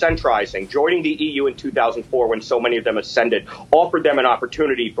Eurocentrizing, joining the EU in 2004 when so many of them ascended, offered them an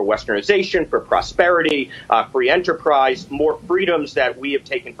opportunity for westernization, for prosperity, free enterprise, more freedoms that we have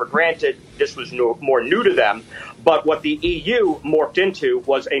taken for granted. This was more new to them. But what the EU morphed into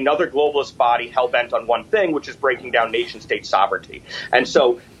was another globalist body hell-bent on one thing, which is breaking down nation-state sovereignty. And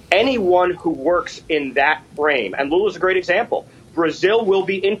so anyone who works in that frame, and Lula's a great example, Brazil will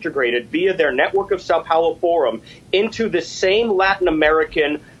be integrated via their network of Sao Paulo Forum into the same Latin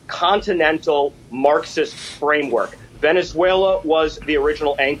American continental Marxist framework. Venezuela was the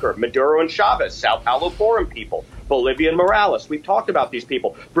original anchor. Maduro and Chavez, Sao Paulo Forum people. Bolivia and Morales. We've talked about these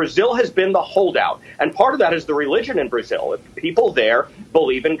people. Brazil has been the holdout. And part of that is the religion in Brazil. People there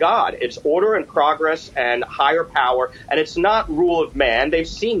believe in God. It's order and progress and higher power. And it's not rule of man. They've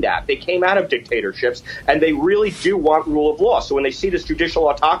seen that. They came out of dictatorships, and they really do want rule of law. So when they see this judicial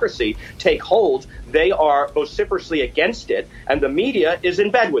autocracy take hold, they are vociferously against it, and the media is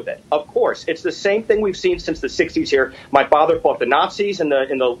in bed with it. Of course, it's the same thing we've seen since the 60s here. My father fought the Nazis in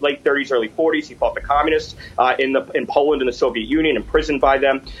the late 30s, early 40s. He fought the communists in Poland and the Soviet Union, imprisoned by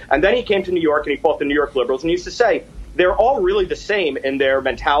them. And then he came to New York, and he fought the New York liberals, and he used to say, they're all really the same in their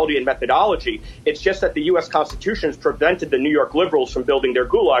mentality and methodology. It's just that the U.S. Constitution has prevented the New York liberals from building their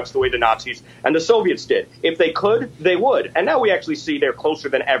gulags the way the Nazis and the Soviets did. If they could, they would. And now we actually see they're closer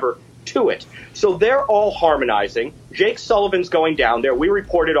than ever to it. So they're all harmonizing. Jake Sullivan's going down there. We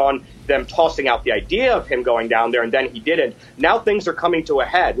reported on them tossing out the idea of him going down there, and then he didn't. Now things are coming to a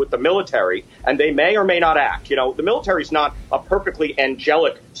head with the military, and they may or may not act. The military's not a perfectly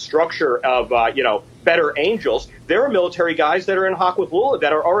angelic structure of, better angels. There are military guys that are in hock with Lula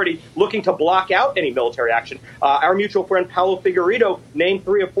that are already looking to block out any military action. Our mutual friend Paulo Figueiredo named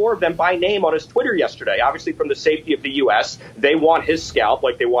 3 or 4 of them by name on his Twitter yesterday. Obviously, from the safety of the U.S., they want his scalp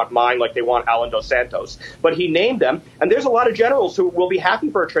like they want mine, like they want Alan Dos Santos. But he named them, them. And there's a lot of generals who will be happy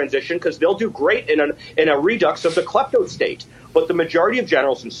for a transition because they'll do great in a redux of the klepto state. But the majority of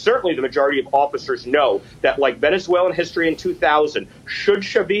generals, and certainly the majority of officers, know that, like Venezuelan history in 2000, should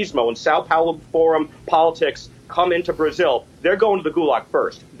Chavismo and Sao Paulo Forum politics come into Brazil, they're going to the gulag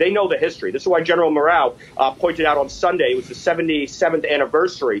first. They know the history. This is why General Mourão pointed out on Sunday, it was the 77th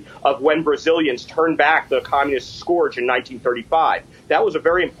anniversary of when Brazilians turned back the communist scourge in 1935. That was a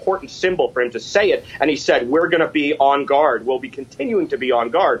very important symbol for him to say it, and he said, we're going to be on guard. We'll be continuing to be on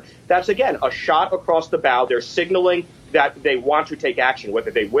guard. That's, again, a shot across the bow. They're signaling that they want to take action.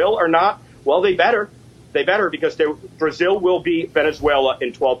 Whether they will or not, well, they better. They better, because Brazil will be Venezuela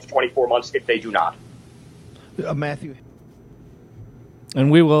in 12 to 24 months if they do not. Matthew.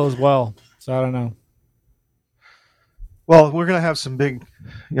 And we will as well. So I don't know. Well, we're going to have some big,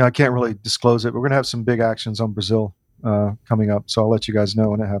 I can't really disclose it, but we're going to have some big actions on Brazil coming up. So I'll let you guys know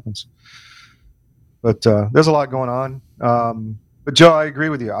when it happens. But there's a lot going on. But Joe, I agree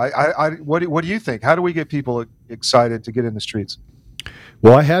with you. What do you think? How do we get people excited to get in the streets?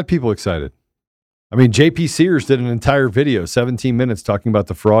 Well, I had people excited. I mean, JP Sears did an entire video, 17 minutes, talking about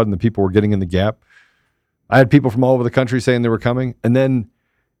the fraud and the people were getting in the gap. I had people from all over the country saying they were coming, and then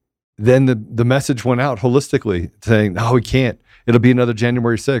the message went out holistically saying, "No, we can't. It'll be another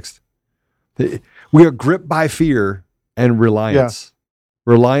January 6th." We are gripped by fear and reliance.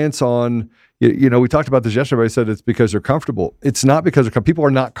 Yeah. Reliance on, we talked about this yesterday. I said it's because they're comfortable. It's not because people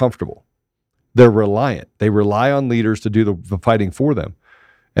are not comfortable. They're reliant. They rely on leaders to do the fighting for them.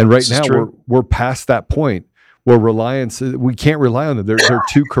 And right now we're past that point where we can't rely on them. They're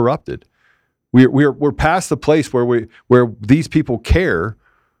too corrupted. We're past the place where these people care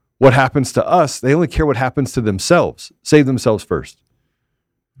what happens to us. They only care what happens to themselves. Save themselves first.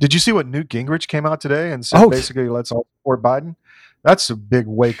 Did you see what Newt Gingrich came out today and said basically let's all support Biden? That's a big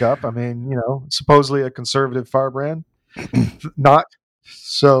wake up. I mean, supposedly a conservative firebrand. Not.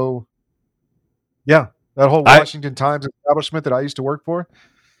 So, yeah, that whole Washington Times establishment that I used to work for,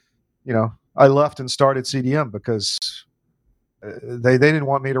 I left and started CDM because they didn't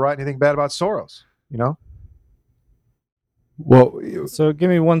want me to write anything bad about Soros, Well, so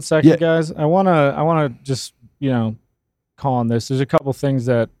give me 1 second, guys. I wanna just call on this. There's a couple things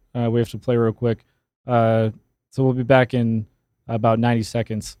that we have to play real quick. So we'll be back in about 90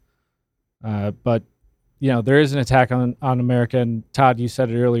 seconds. But there is an attack on America, and Todd, you said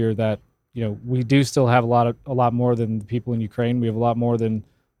it earlier that we do still have a lot more than the people in Ukraine. We have a lot more than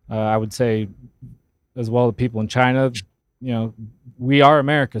I would say as well the people in China. We are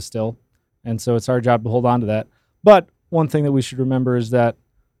America still, and so it's our job to hold on to that. But one thing that we should remember is that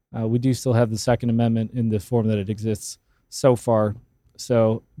we do still have the Second Amendment in the form that it exists so far.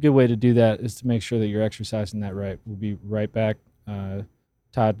 So a good way to do that is to make sure that you're exercising that right. We'll be right back.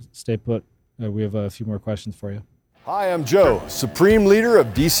 Todd, stay put. We have a few more questions for you. Hi, I'm Joe, Supreme Leader of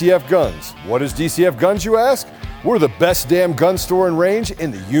DCF Guns. What is DCF Guns, you ask? We're the best damn gun store and range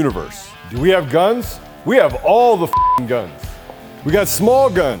in the universe. Do we have guns? We have all the guns. We got small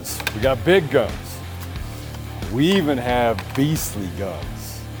guns. We got big guns. We even have beastly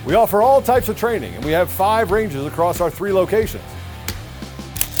guns. We offer all types of training, and we have 5 ranges across our 3 locations.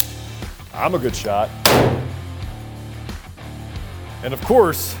 I'm a good shot. And of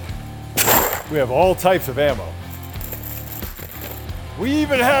course, we have all types of ammo. We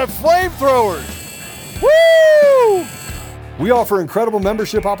even have flamethrowers. Woo! We offer incredible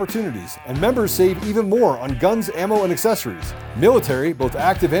membership opportunities, and members save even more on guns, ammo, and accessories. Military, both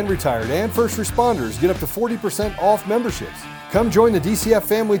active and retired, and first responders get up to 40% off memberships. Come join the DCF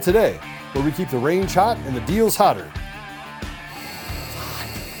family today, where we keep the range hot and the deals hotter.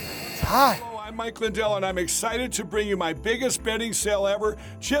 It's hot. Hello, I'm Mike Lindell, and I'm excited to bring you my biggest bedding sale ever,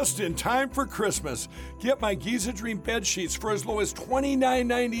 just in time for Christmas. Get my Giza Dream bed sheets for as low as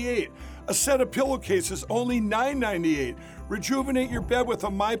 $29.98. A set of pillowcases only $9.98. Rejuvenate your bed with a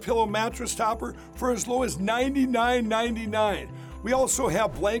MyPillow mattress topper for as low as $99.99. We also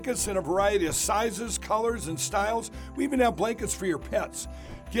have blankets in a variety of sizes, colors, and styles. We even have blankets for your pets.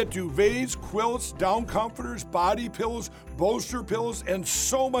 Get duvets, quilts, down comforters, body pillows, bolster pillows, and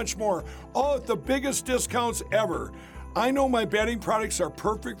so much more, all at the biggest discounts ever. I know my bedding products are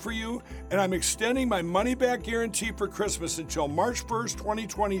perfect for you, and I'm extending my money-back guarantee for Christmas until March 1st,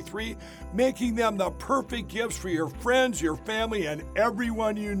 2023, making them the perfect gifts for your friends, your family, and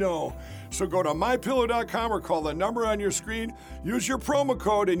everyone you know. So go to MyPillow.com or call the number on your screen, use your promo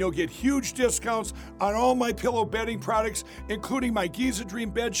code, and you'll get huge discounts on all MyPillow bedding products, including my Giza Dream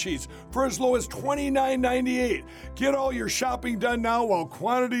bed sheets, for as low as $29.98. Get all your shopping done now while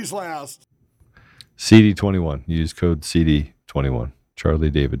quantities last. CD21. Use code CD21.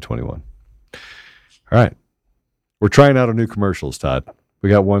 Charlie David 21. All right. We're trying out a new commercials, Todd. We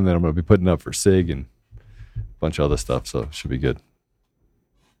got one that I'm going to be putting up for SIG and a bunch of other stuff, so it should be good.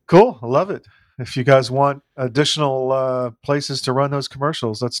 Cool. I love it. If you guys want additional places to run those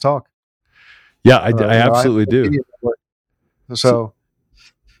commercials, let's talk. Yeah, I absolutely do. So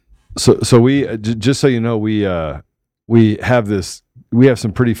we just so you know, we have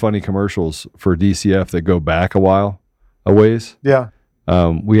some pretty funny commercials for DCF that go back a ways. Yeah.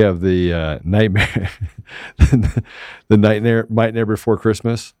 We have the nightmare, the nightmare before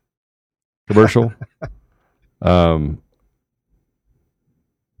Christmas commercial.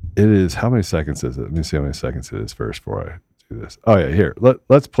 It is, how many seconds is it? Let me see how many seconds it is first before I do this. Oh yeah, here.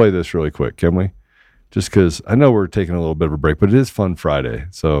 Let's play this really quick, can we? Just because I know we're taking a little bit of a break, but it is Fun Friday.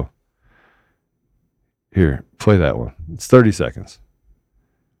 So here, play that one. It's 30 seconds.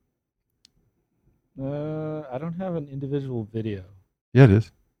 I don't have an individual video. Yeah, it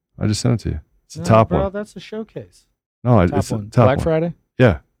is. I just sent it to you. It's the top one. That's a showcase. No, top it's one. the top Black one. Friday?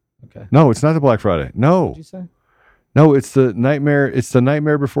 Yeah. Okay. No, it's not the Black Friday. No. What did you say? No, it's the nightmare. It's the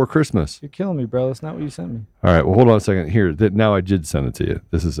nightmare before Christmas. You're killing me, bro. That's not what you sent me. All right. Well, hold on a second. Here, now I did send it to you.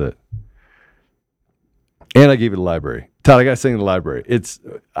 This is it. And I gave it a library. Todd, I got to sing in the library.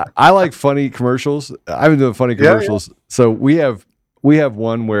 I like funny commercials. I've been doing funny commercials. Yeah. So we have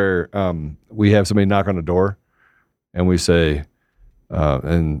one where we have somebody knock on the door, and we say,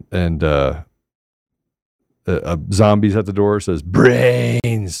 zombies at the door, says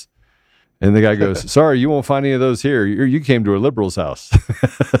brains. And the guy goes, sorry, you won't find any of those here. You came to a liberal's house.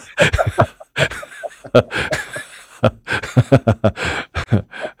 But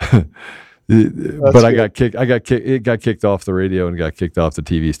I got kicked. It got kicked off the radio and got kicked off the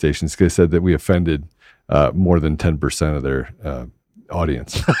TV stations because they said that we offended more than 10% of their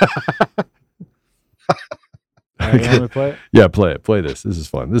audience. Right, you want me to play it? Yeah, play it. Play this. This is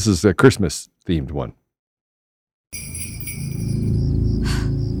fun. This is a Christmas themed one.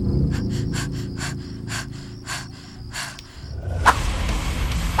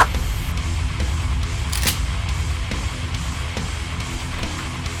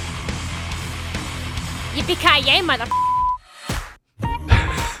 Yippee-ki-yay, mother.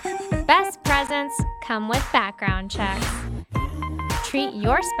 Best presents come with background checks. Treat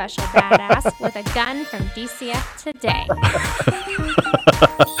your special badass with a gun from DCF today.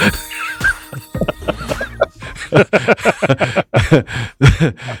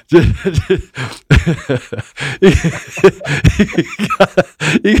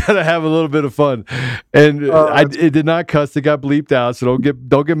 You gotta have a little bit of fun, and it did not cuss. It got bleeped out, so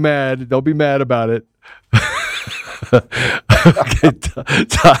don't get mad. Don't be mad about it. Okay,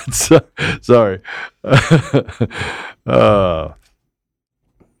 Todd, sorry.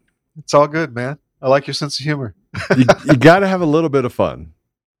 It's all good, man. I like your sense of humor. you got to have a little bit of fun.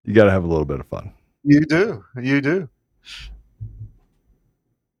 You got to have a little bit of fun. You do. You do.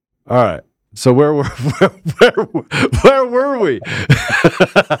 All right. So where were we?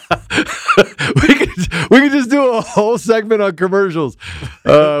 we could just do a whole segment on commercials.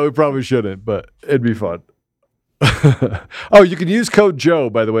 We probably shouldn't, but it'd be fun. Oh, you can use code Joe,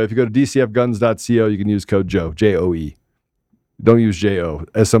 by the way. If you go to dcfguns.co, you can use code Joe, J-O-E. Don't use J-O.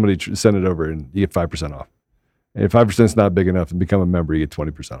 As somebody send it over, and you get 5% off. And if 5% is not big enough and become a member, you get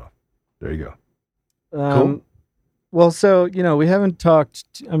 20% off. There you go. Cool. Well, so, we haven't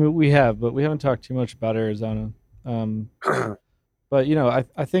talked, we have, but we haven't talked too much about Arizona. But, I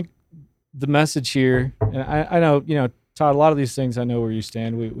think the message here, and I know, Todd, a lot of these things I know where you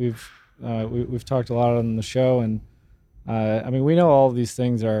stand. We've talked a lot on the show, and we know all of these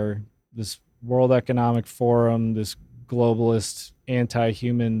things are this World Economic Forum, this globalist,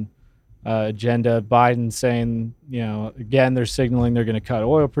 anti-human agenda. Biden saying, again, they're signaling they're going to cut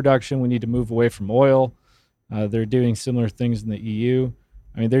oil production. We need to move away from oil. They're doing similar things in the EU.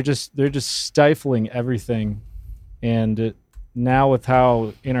 They're just stifling everything, and now with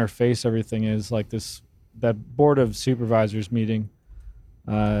how in our face everything is, like that board of supervisors meeting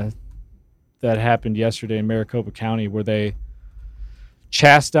that happened yesterday in Maricopa County, where they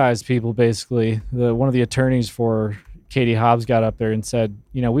chastised people. Basically, one of the attorneys for Katie Hobbs got up there and said,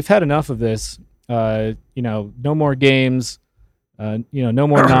 we've had enough of this. No more games. No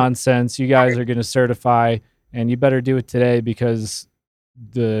more nonsense. You guys are going to certify, and you better do it today because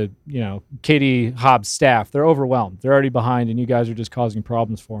the Katie Hobbs staff, they're overwhelmed. They're already behind, and you guys are just causing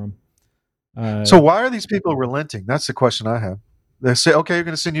problems for them. So why are these people relenting? That's the question I have. They say, okay, you're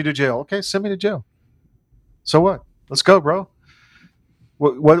going to send you to jail. Okay, send me to jail. So what? Let's go, bro.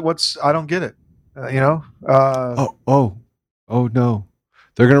 What's? I don't get it. No. They're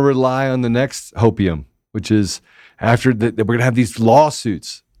going to rely on the next hopium, which is after we're going to have these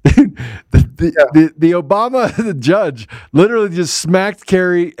lawsuits The Obama the judge literally just smacked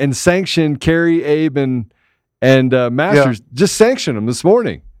Kerry and sanctioned Kerry, Abe, and Masters. Yeah. Just sanctioned them this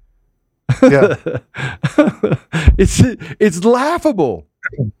morning. Yeah, it's laughable.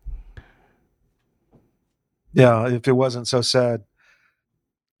 Yeah, if it wasn't so sad.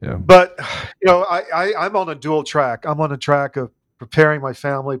 Yeah, but I'm on a dual track. I'm on a track of preparing my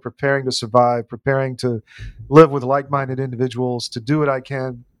family, preparing to survive, preparing to live with like-minded individuals, to do what I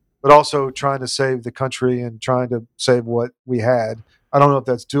can, but also trying to save the country and trying to save what we had. I don't know if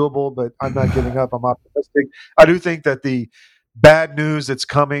that's doable, but I'm not giving up. I'm optimistic. I do think that the bad news that's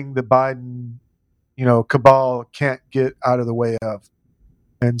coming, the Biden, cabal can't get out of the way of.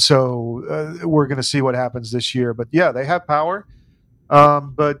 And so we're going to see what happens this year. But yeah, they have power.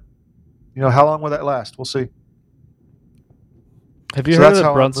 But how long will that last? We'll see. Have you heard of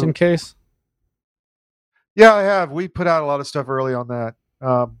the Brunson case? Yeah, I have. We put out a lot of stuff early on that.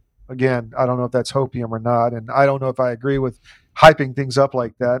 Again, I don't know if that's hopium or not, and I don't know if I agree with hyping things up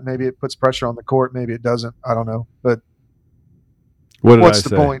like that. Maybe it puts pressure on the court. Maybe it doesn't. I don't know. But what's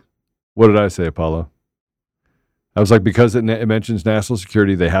the point? What did I say, Apollo? I was like, because it mentions national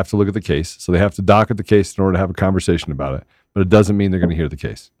security, they have to look at the case. So they have to docket the case in order to have a conversation about it. But it doesn't mean they're going to hear the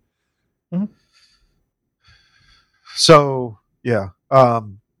case. Mm-hmm. So, yeah.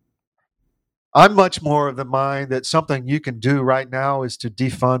 I'm much more of the mind that something you can do right now is to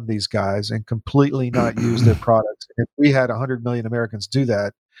defund these guys and completely not use their products. If we had 100 million Americans do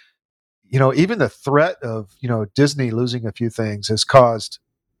that, even the threat of, Disney losing a few things has caused,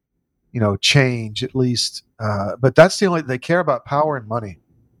 change at least. But that's they care about power and money.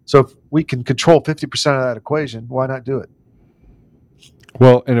 So if we can control 50% of that equation, why not do it?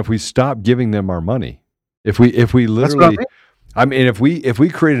 Well, and if we stop giving them our money, if we literally, if we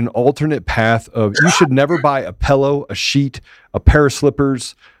create an alternate path of, you should never buy a pillow, a sheet, a pair of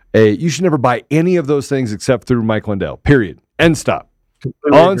slippers, you should never buy any of those things except through Mike Lindell, period. End stop.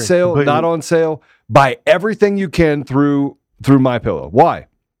 Completely on agree. sale, Completely. Not on sale. Buy everything you can through MyPillow. Why?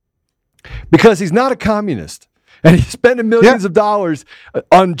 Because he's not a communist. And he's spending millions of dollars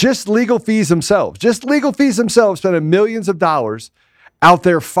on just legal fees themselves. Just legal fees themselves, spending millions of dollars out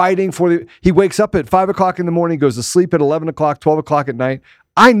there fighting for he wakes up at 5 o'clock in the morning, goes to sleep at 11 o'clock, 12 o'clock at night.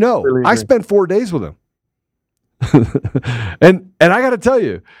 I know. Really I spent 4 days with him. and I got to tell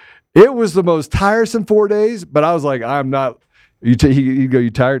you, it was the most tiresome 4 days, but I was like, I'm not. You go, you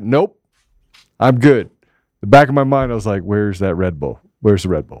tired? Nope. I'm good. The back of my mind, I was like, where's that Red Bull? Where's the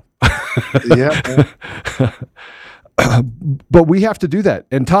Red Bull? Yeah. But we have to do that.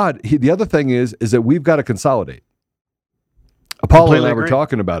 And Todd, the other thing is that we've got to consolidate. Apollo and I were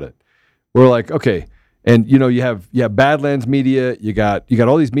talking about it. We're like, okay, and you have Badlands Media, you got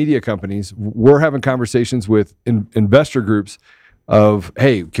all these media companies. We're having conversations with investor groups of,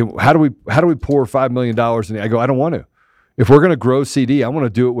 hey, how do we pour $5 million in? I go, I don't want to. If we're going to grow CD, I want to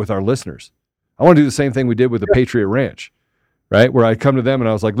do it with our listeners. I want to do the same thing we did with the Patriot Ranch, right? Where I come to them and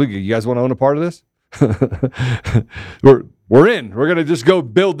I was like, look, you guys want to own a part of this? We're in. We're going to just go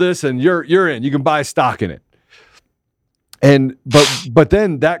build this, and you're in. You can buy stock in it. And but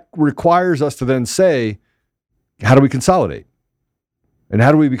then that requires us to then say, how do we consolidate? And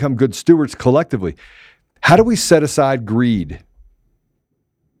how do we become good stewards collectively? How do we set aside greed?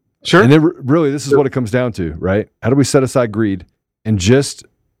 Sure. And then really, this is what it comes down to, right? How do we set aside greed and just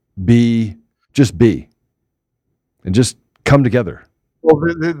be, and just come together? Well,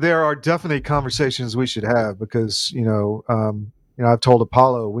 there are definitely conversations we should have because, I've told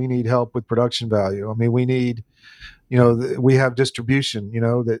Apollo we need help with production value. I mean, we need, we have distribution,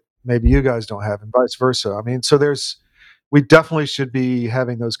 that maybe you guys don't have, and vice versa. I mean, so we definitely should be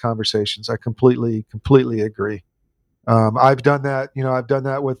having those conversations. I completely agree. I've done that. I've done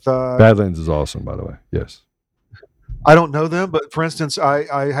that with Badlands is awesome, by the way. Yes. I don't know them, but for instance,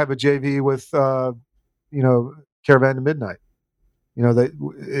 I have a JV with Caravan to Midnight.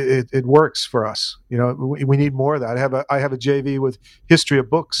 It works for us. We need more of that. I have a JV with History of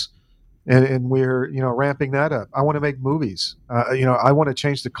Books, and we're ramping that up. I want to make movies. I want to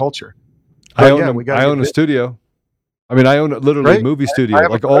change the culture. But I own a studio. I mean, I own literally a movie studio.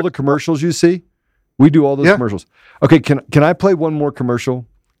 Like all the commercials you see, we do all those commercials. Okay, can I play one more commercial?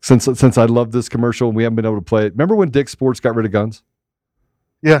 Since I love this commercial and we haven't been able to play it. Remember when Dick's Sports got rid of guns?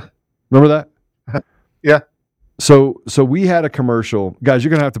 Yeah. Remember that? Yeah. So we had a commercial. Guys, you're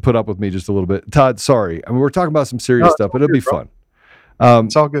going to have to put up with me just a little bit. Todd, sorry. I mean, we're talking about some serious stuff, but it'll be fun.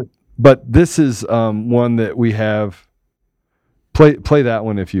 It's all good. But this is one that we have. Play that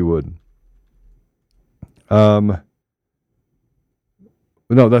one if you would. No,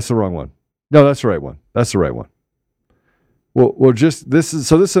 that's the wrong one. No, that's the right one. That's the right one. Well, just this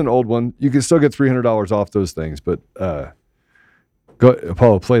is an old one. You can still get $300 off those things, but go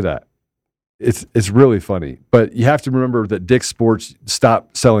Apollo, play that. It's really funny, but you have to remember that Dick's Sports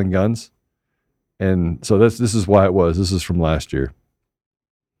stopped selling guns, and so this is why it was. This is from last year.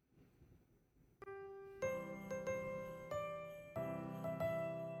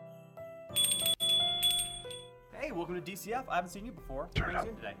 Hey, welcome to DCF. I haven't seen you before. What brings you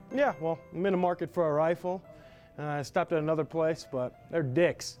in today? Yeah, well, I'm in the market for a rifle. I stopped at another place, but they're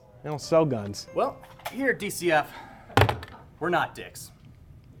dicks. They don't sell guns. Well, here at DCF, we're not dicks.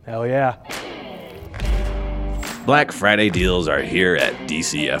 Hell yeah. Black Friday deals are here at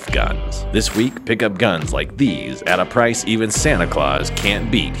DCF Guns. This week, pick up guns like these at a price even Santa Claus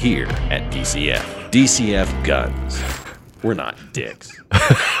can't beat here at DCF. DCF Guns. We're not dicks.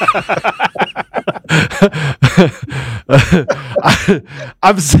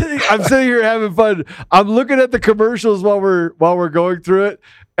 I'm sitting here having fun. I'm looking at the commercials while we're going through it,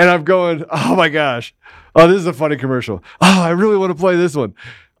 and I'm going, oh my gosh, oh, this is a funny commercial. Oh, I really want to play this one.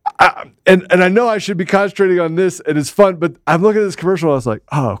 And I know I should be concentrating on this, and it's fun, but I'm looking at this commercial, and I was like,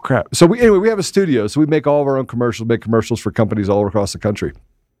 oh crap. So we have a studio, so we make all of our own commercials, make commercials for companies all across the country.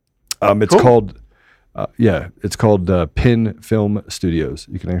 It's called Pin Film Studios.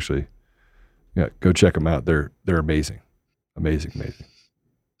 You can actually go check them out. They're amazing. Amazing.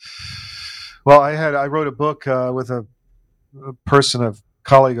 Well, I wrote a book with a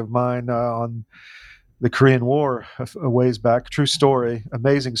colleague of mine on the Korean War a ways back. True story,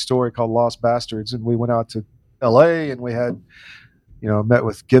 amazing story called Lost Bastards. And we went out to L.A. and we had, met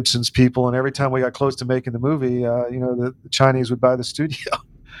with Gibson's people. And every time we got close to making the movie, the Chinese would buy the studio.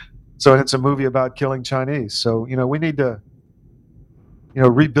 So it's a movie about killing Chinese. So we need to,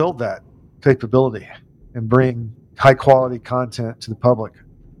 rebuild that capability and bring high quality content to the public.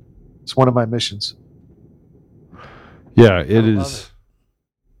 It's one of my missions. Yeah, it is.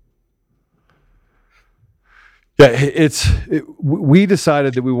 Yeah, we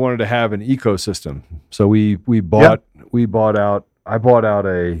decided that we wanted to have an ecosystem. So I bought out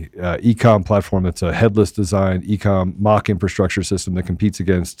a e-com platform that's a headless design e-com mock infrastructure system that competes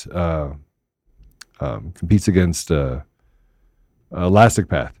against Elastic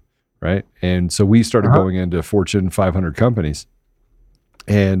Path, right? And so we started going into Fortune 500 companies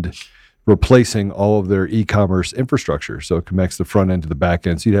and replacing all of their e-commerce infrastructure. So it connects the front end to the back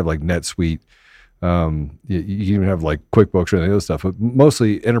end. So you'd have like NetSuite. You even have like QuickBooks or any other stuff, but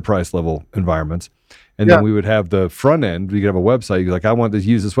mostly enterprise level environments. And then we would have the front end. We could have a website. You're like, I want to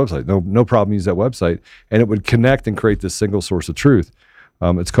use this website. No problem. Use that website, and it would connect and create this single source of truth.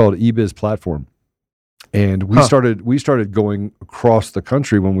 It's called eBiz Platform, and we started going across the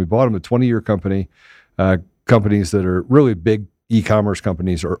country when we bought them. A 20-year company. Companies that are really big e-commerce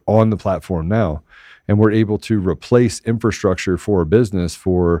companies are on the platform now. And we're able to replace infrastructure for a business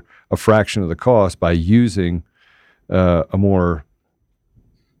for a fraction of the cost by using a more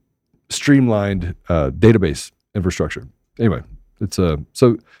streamlined database infrastructure. Anyway, it's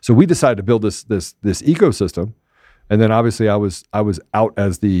so we decided to build this ecosystem, and then obviously I was out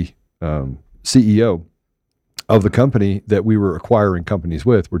as the CEO of the company that we were acquiring companies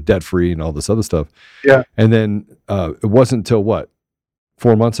with. We're debt free and all this other stuff. Yeah, and then it wasn't until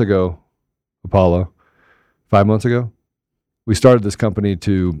 4 months ago, Apollo. 5 months ago, we started this company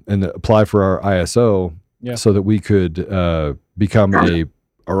to apply for our ISO so that we could become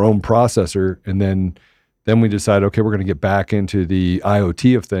our own processor. And then we decided, okay, we're going to get back into the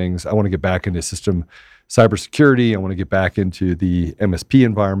IoT of things. I want to get back into system cybersecurity. I want to get back into the MSP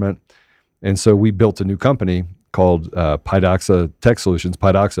environment. And so we built a new company called Pydoxa Tech Solutions,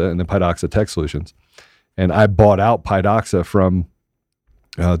 Pydoxa, and then Pydoxa Tech Solutions. And I bought out Pydoxa from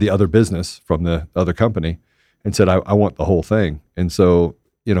the other business, from the other company, and said, I want the whole thing. And so,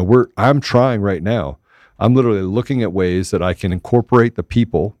 I'm trying right now. I'm literally looking at ways that I can incorporate the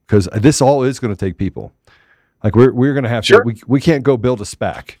people, because this all is going to take people. Like we're going to have to, we can't go build a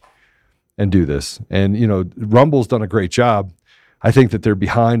SPAC and do this. And, Rumble's done a great job. I think that they're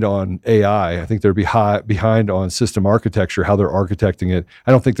behind on AI. I think they're behind on system architecture, how they're architecting it.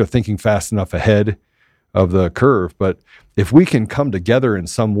 I don't think they're thinking fast enough ahead of the curve. But if we can come together in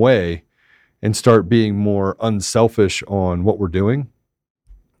some way and start being more unselfish on what we're doing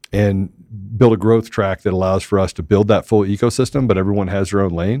and build a growth track that allows for us to build that full ecosystem, but everyone has their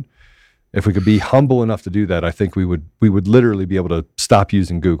own lane. If we could be humble enough to do that, I think we would literally be able to stop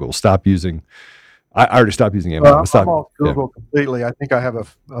using Google, I already stopped using Amazon. I'm off Google completely. I think I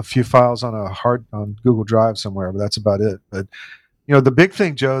have a few files on Google Drive somewhere, but that's about it. But, the big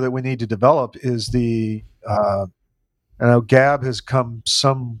thing, Joe, that we need to develop is I know Gab has come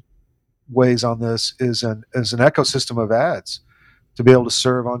some ways on this is an ecosystem of ads to be able to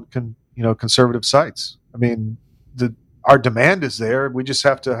serve on conservative sites. I mean, our demand is there. We just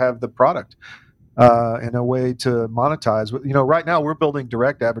have to have the product and a way to monetize. Right now we're building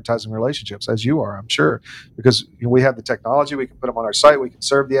direct advertising relationships, as you are, I'm sure, because we have the technology. We can put them on our site. We can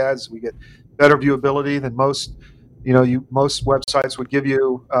serve the ads. We get better viewability than most websites would give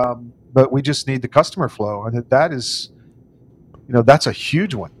you. But we just need the customer flow, and that is, that's a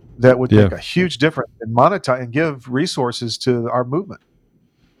huge one that would make a huge difference and monetize and give resources to our movement.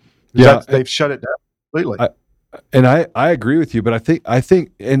 They've shut it down completely. I agree with you, but I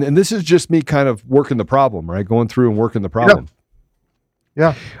think, and this is just me kind of working the problem, right? Going through and working the problem.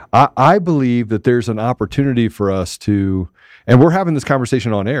 Yeah. I believe that there's an opportunity for us to, and we're having this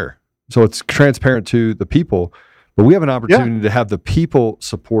conversation on air, so it's transparent to the people, but we have an opportunity to have the people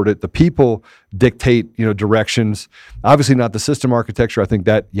support it. The people dictate, directions. Obviously not the system architecture. I think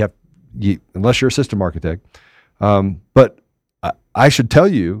that unless you're a system architect. But I should tell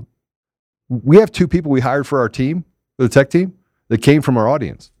you, we have 2 people we hired for our team, for the tech team, that came from our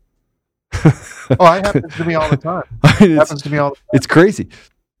audience. It happens to me all the time. It's crazy.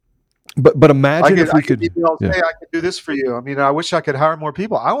 But imagine if we could. Say, I could do this for you. I mean, I wish I could hire more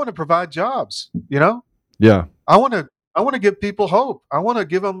people. I want to provide jobs. Yeah. I want to give people hope. I want to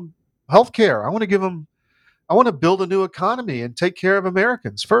give them health care. I want to build a new economy and take care of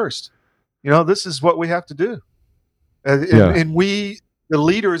Americans first. This is what we have to do. And we, the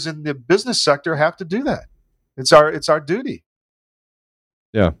leaders in the business sector, have to do that. It's our duty.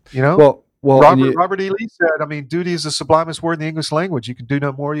 Yeah. Well, Robert E. Lee said, I mean, duty is the sublimest word in the English language. You can do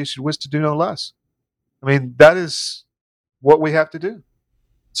no more, you should wish to do no less. I mean, that is what we have to do.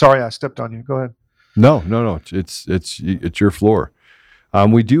 Sorry, I stepped on you. Go ahead. No. It's your floor.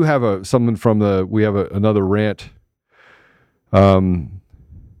 We do have another rant. Hey,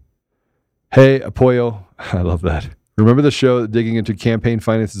 Apoyo. I love that. Remember the show digging into campaign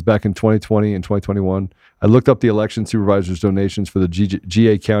finances back in 2020 and 2021? I looked up the election supervisor's donations for the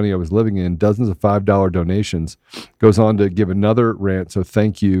GA county I was living in, dozens of $5 donations. Goes on to give another rant, so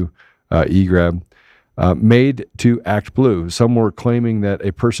thank you, eGrab. Made to act blue. Some were claiming that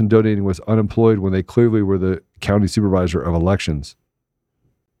a person donating was unemployed when they clearly were the county supervisor of elections.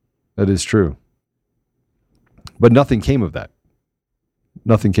 That is true. But nothing came of that.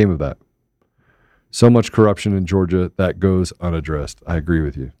 Nothing came of that. So much corruption in Georgia that goes unaddressed. I agree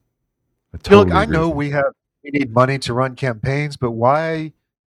with you. I know we need money to run campaigns, but why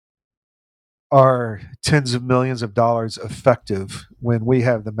are tens of millions of dollars effective when we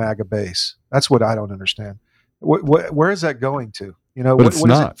have the MAGA base? That's what I don't understand. Where is that going to? But it's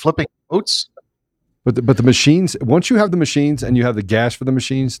not. Is it, flipping votes? But the machines, once you have the machines and you have the gas for the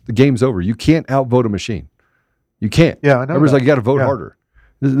machines, the game's over. You can't outvote a machine. You can't. Yeah, I know. Everybody's like, you got to vote harder.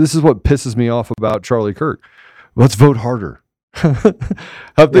 This is what pisses me off about Charlie Kirk. Let's vote harder. I'm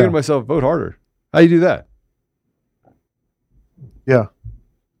thinking to myself, vote harder. How do you do that? Yeah.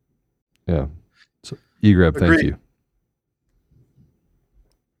 Yeah. So, eGrab, thank you.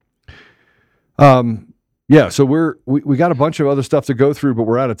 So we got a bunch of other stuff to go through, but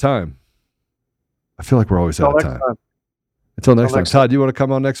we're out of time. I feel like we're always out of time. Until next time. Todd, do you want to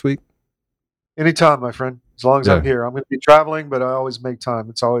come on next week? Anytime, my friend. As long as I'm here. I'm going to be traveling, but I always make time.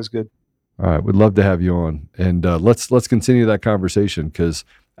 It's always good. All right. We'd love to have you on. And let's continue that conversation, because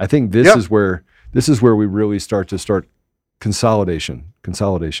I think this is where we really start consolidation.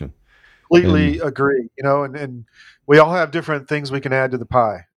 Completely agree. And we all have different things we can add to the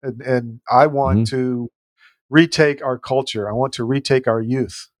pie. And I want to retake our culture. I want to retake our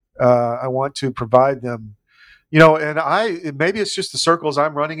youth. I want to provide them, and maybe it's just the circles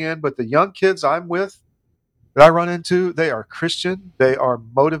I'm running in, but the young kids I'm with, that I run into, they are Christian, they are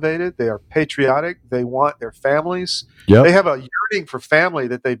motivated, they are patriotic, they want their families. Yep. They have a yearning for family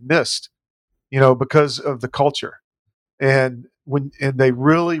that they've missed, because of the culture. And they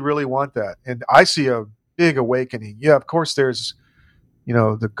really, really want that. And I see a big awakening. Yeah, of course there's,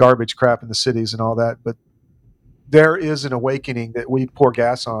 the garbage crap in the cities and all that, but there is an awakening that we pour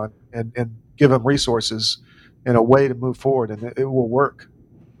gas on and give them resources and a way to move forward, and it will work.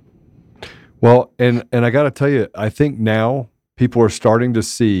 Well, and I got to tell you, I think now people are starting to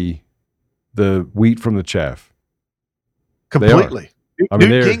see the wheat from the chaff. Completely. Newt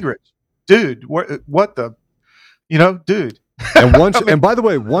Gingrich, dude, what the, dude. And and by the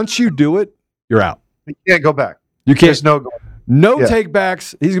way, once you do it, you're out. You can't go back. You can't. There's no take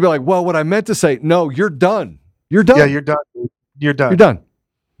backs. He's gonna be like, well, what I meant to say. No, you're done. You're done. Yeah, you're done. You're done. You're done.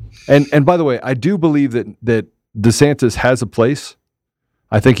 And by the way, I do believe that DeSantis has a place.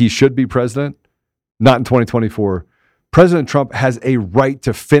 I think he should be president, not in 2024. President Trump has a right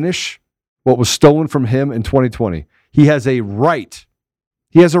to finish what was stolen from him in 2020. He has a right.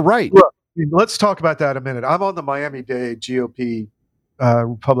 He has a right. Look, let's talk about that a minute. I'm on the Miami-Dade GOP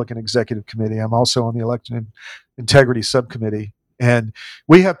Republican Executive Committee. I'm also on the Election Integrity Subcommittee. And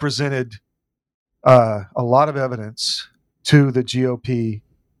we have presented a lot of evidence to the GOP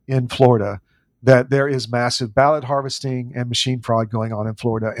in Florida that there is massive ballot harvesting and machine fraud going on in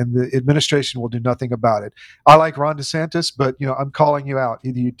Florida, and the administration will do nothing about it. I like Ron DeSantis, but I'm calling you out.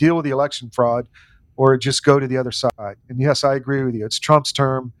 Either you deal with the election fraud or just go to the other side. And yes, I agree with you. It's Trump's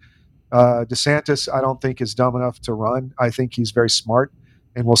term. DeSantis, I don't think is dumb enough to run. I think he's very smart,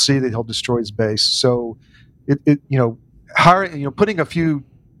 and we'll see that he'll destroy his base. So putting a few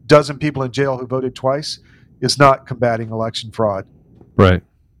dozen people in jail who voted twice is not combating election fraud. Right.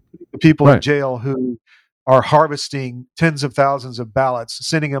 The people in jail who are harvesting tens of thousands of ballots,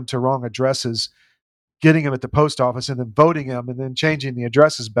 sending them to wrong addresses, getting them at the post office, and then voting them, and then changing the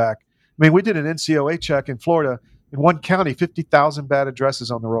addresses back. I mean, we did an NCOA check in Florida. In one county, 50,000 bad addresses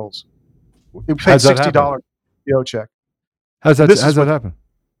on the rolls. We paid $60 NCOA check. How's that happen?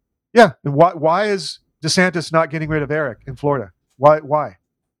 Yeah. And why is DeSantis not getting rid of Eric in Florida? Why?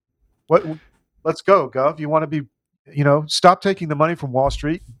 What? Let's go, Gov. You want to be, stop taking the money from Wall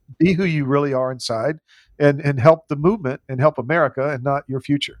Street, be who you really are inside, and help the movement and help America and not your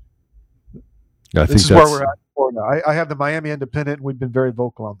future. This is where we're at in Florida. I have the Miami Independent, and we've been very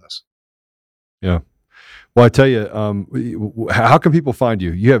vocal on this. Yeah. Well, I tell you, how can people find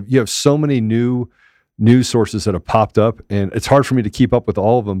you? You have so many new news sources that have popped up, and it's hard for me to keep up with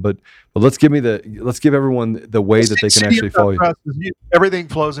all of them. But let's give everyone the way that they can actually follow you. Everything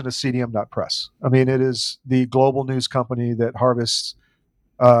flows into CDM.press. I mean, it is the global news company that harvests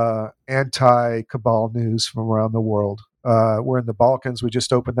anti-cabal news from around the world. We're in the Balkans. We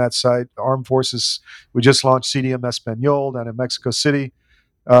just opened that site. The Armed Forces. We just launched CDM Espanol down in Mexico City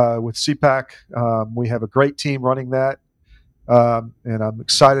with CPAC. We have a great team running that. And I'm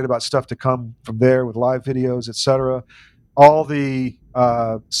excited about stuff to come from there with live videos, etc. All the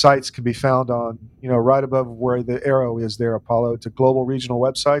sites can be found on, right above where the arrow is there, Apollo, to global regional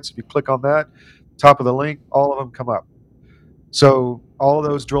websites. If you click on that, top of the link, all of them come up. So all of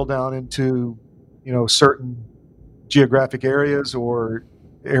those drill down into, certain geographic areas or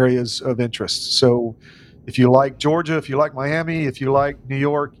areas of interest. So if you like Georgia, if you like Miami, if you like New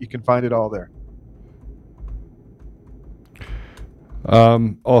York, you can find it all there.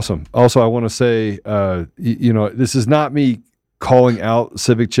 Awesome. Also, I want to say, this is not me calling out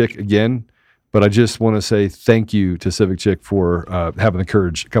Civic Chick again, but I just want to say thank you to Civic Chick for having the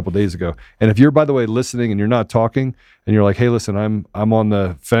courage a couple of days ago. And if you're, by the way, listening and you're not talking, and you're like, hey, listen, I'm on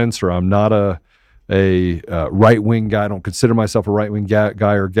the fence, or I'm not a right-wing guy. I don't consider myself a right-wing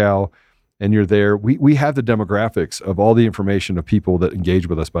guy or gal. And you're there. We have the demographics of all the information of people that engage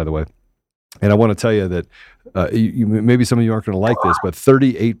with us, by the way. And I want to tell you that maybe some of you aren't going to like this, but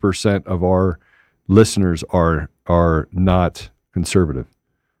 38% of our listeners are not conservative.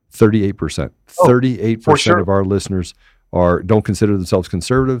 38%. 38% of our listeners don't consider themselves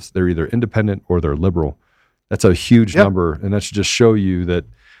conservatives. They're either independent or they're liberal. That's a huge number, and that should just show you that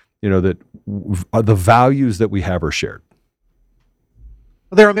that the values that we have are shared.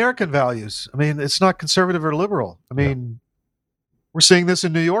 They're American values. I mean, it's not conservative or liberal. I mean. We're seeing this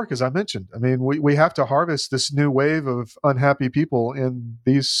in New York, as I mentioned. I mean, we have to harvest this new wave of unhappy people in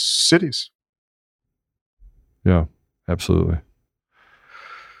these cities. Yeah, absolutely.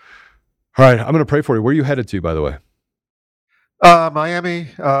 All right, I'm going to pray for you. Where are you headed to, by the way? Miami,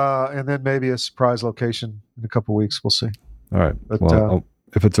 and then maybe a surprise location in a couple of weeks. We'll see. All right. But,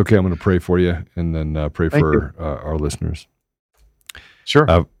 if it's okay, I'm going to pray for you, and then pray for our listeners.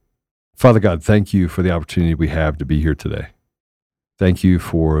 Sure. Father God, thank you for the opportunity we have to be here today. Thank you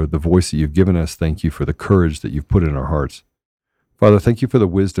for the voice that you've given us. Thank you for the courage that you've put in our hearts. Father, thank you for the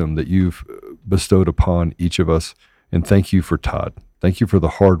wisdom that you've bestowed upon each of us. And thank you for Todd. Thank you for the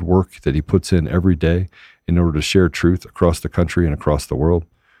hard work that he puts in every day in order to share truth across the country and across the world.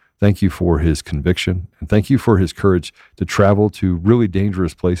 Thank you for his conviction. And thank you for his courage to travel to really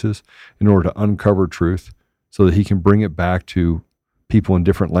dangerous places in order to uncover truth so that he can bring it back to people in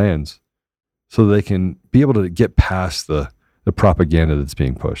different lands so that they can be able to get past the propaganda that's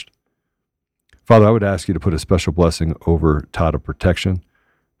being pushed. Father, I would ask you to put a special blessing over Todd of protection,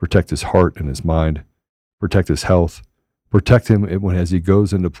 protect his heart and his mind, protect his health, protect him as he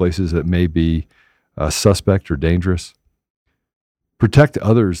goes into places that may be suspect or dangerous, protect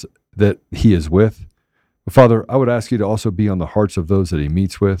others that he is with. But Father, I would ask you to also be on the hearts of those that he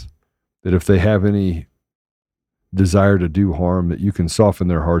meets with, that if they have any desire to do harm, that you can soften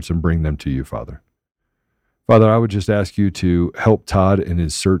their hearts and bring them to you, Father. Father, I would just ask you to help Todd in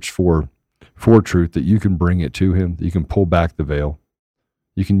his search for for truth, that you can bring it to him, that you can pull back the veil.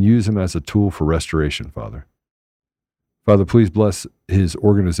 You can use him as a tool for restoration, Father. Father, please bless his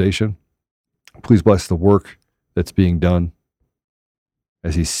organization. Please bless the work that's being done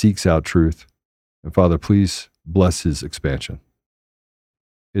as he seeks out truth. And Father, please bless his expansion.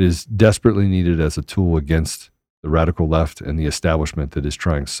 It is desperately needed as a tool against the radical left and the establishment that is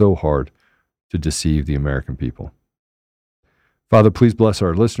trying so hard to deceive the American people. Father, please bless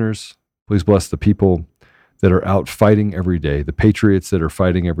our listeners. Please bless the people that are out fighting every day, the patriots that are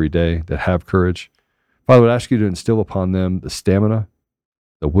fighting every day, that have courage. Father, I would ask you to instill upon them the stamina,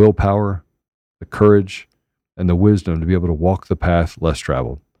 the willpower, the courage, and the wisdom to be able to walk the path less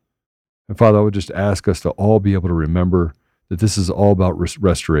traveled. And Father, I would just ask us to all be able to remember that this is all about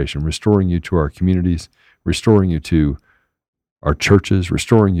restoration, restoring you to our communities, restoring you to our churches,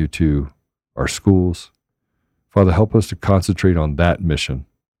 restoring you to our schools. Father, help us to concentrate on that mission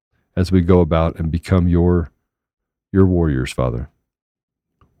as we go about and become your warriors, Father.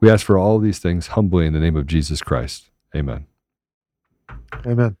 We ask for all these things humbly in the name of Jesus Christ. Amen.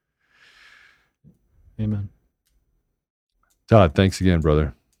 Amen. Amen. Todd, thanks again,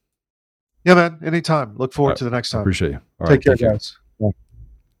 brother. Yeah, man. Anytime. Look forward to the next time. Appreciate you. All Take right, care, guys. Yeah.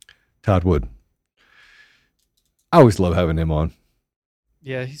 Todd Wood. I always love having him on.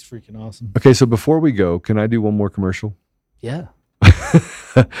 Yeah, he's freaking awesome. Okay, so before we go, can I do one more commercial? Yeah.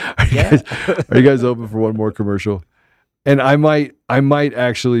 Are you guys open for one more commercial? And I might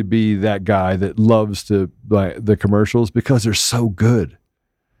actually be that guy that loves to buy the commercials because they're so good.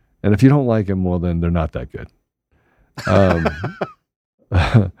 And if you don't like them, well, then they're not that good.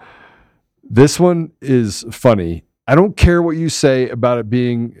 This one is funny. I don't care what you say about it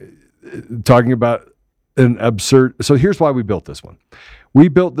being talking about an absurd. So here's why we built this one. We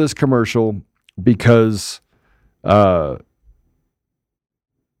built this commercial because we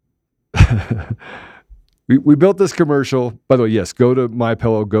built this commercial. By the way, yes, go to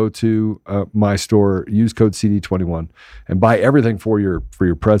MyPillow, go to my store, use code CD21, and buy everything for your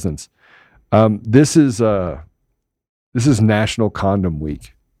presents. This is National Condom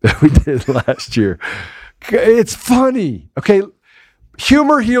Week that we did last year. It's funny. Okay,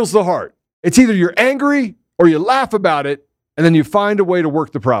 humor heals the heart. It's either you're angry or you laugh about it, and then you find a way to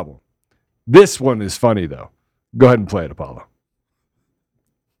work the problem. This one is funny, though. Go ahead and play it, Apollo.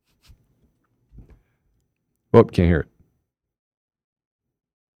 Oh, can't hear it.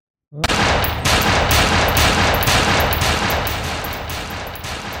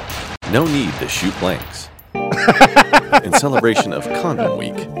 No need to shoot blanks. In celebration of Condom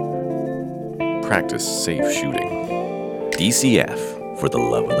Week, practice safe shooting. DCF for the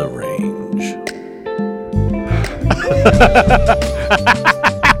love of the range.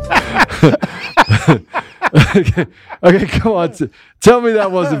 Okay, come on. Tell me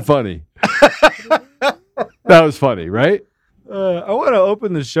that wasn't funny. That was funny, right? I want to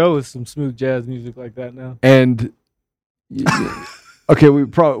open the show with some smooth jazz music like that now. And okay,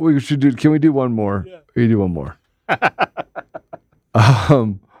 we should do. Can we do one more? Yeah. We do one more.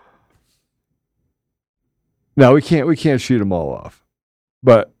 No, we can't. We can't shoot them all off.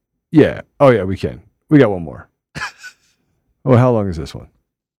 But yeah. Oh yeah, we can. We got one more. Oh, how long is this one?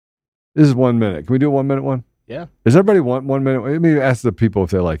 This is 1 minute. Can we do a 1 minute one? Yeah. Does everybody want 1 minute? Let me ask the people if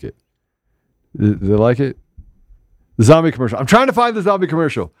they like it. Do they like it? The zombie commercial. I'm trying to find the zombie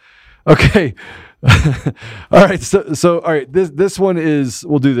commercial. Okay. All right. So all right. This one is.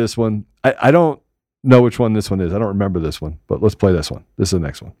 We'll do this one. I don't know which one this one is. I don't remember this one. But let's play this one. This is the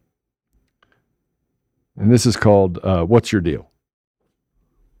next one. And this is called "What's Your Deal?"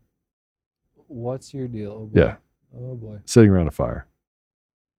 What's your deal? Oh boy. Yeah. Oh boy. Sitting around a fire.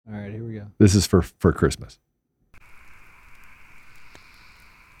 All right. Here we go. This is for Christmas.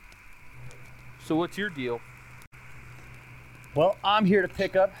 So what's your deal? Well, I'm here to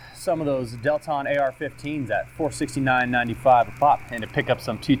pick up some of those Delton AR-15s at $469.95 a pop, and to pick up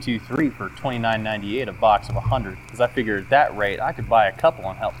some 223 for $29.98 a box of 100. Because I figured at that rate, I could buy a couple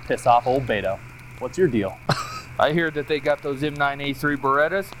and help piss off old Beto. What's your deal? I hear that they got those M9A3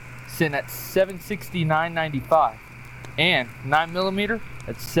 Berettas sitting at $769.95, and 9mm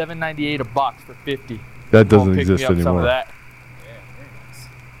at $798 a box for $50. That doesn't exist anymore. Some of that. Yeah, very nice.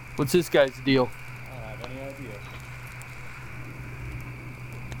 What's this guy's deal? I don't have any idea.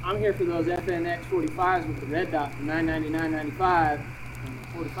 I'm here for those FNX 45s with the red dot for $999.95, and the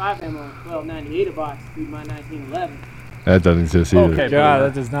 45 ammo at $12.98 a box through my 1911. That doesn't exist either. Okay, God,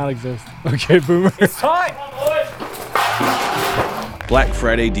 that does not exist. Okay, Boomer. It's time! Black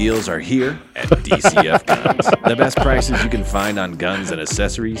Friday deals are here at DCF Guns. The best prices you can find on guns and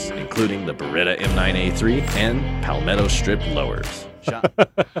accessories, including the Beretta M9A3 and Palmetto Strip lowers.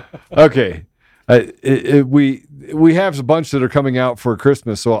 Okay, We have a bunch that are coming out for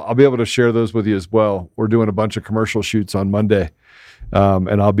Christmas, so I'll be able to share those with you as well. We're doing a bunch of commercial shoots on Monday,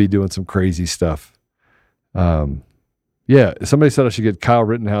 and I'll be doing some crazy stuff. Yeah, somebody said I should get Kyle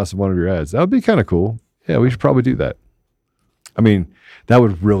Rittenhouse in one of your ads. That would be kind of cool. Yeah, we should probably do that. I mean, that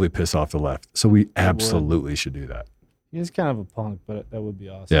would really piss off the left, so we absolutely should do that. He's kind of a punk, but that would be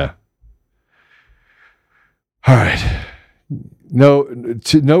awesome. Yeah. All right.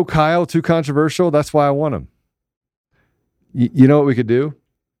 No Kyle, too controversial. That's why I want him. You know what we could do?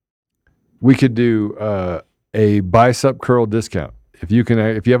 We could do a bicep curl discount. If you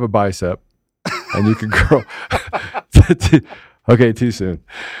have a bicep and you can curl. Okay, too soon.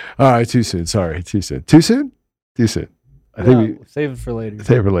 All right, too soon. Sorry, too soon. Too soon? Too soon. I think we save it for later.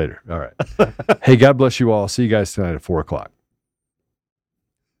 Save it for later. All right. Hey, God bless you all. See you guys tonight at 4:00.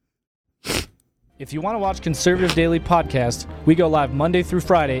 If you want to watch Conservative Daily Podcast, we go live Monday through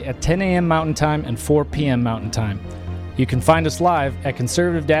Friday at 10 a.m. Mountain Time and 4 p.m. Mountain Time. You can find us live at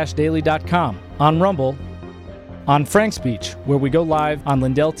conservative-daily.com, on Rumble, on Frank Speech, where we go live on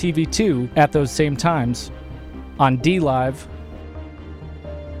Lindell TV 2 at those same times, on DLive,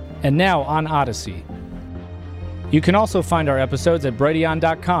 and now on Odyssey. You can also find our episodes at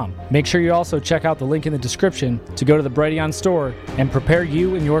Brighteon.com. Make sure you also check out the link in the description to go to the Brighteon store and prepare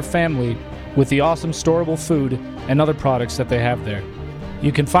you and your family with the awesome storable food and other products that they have there.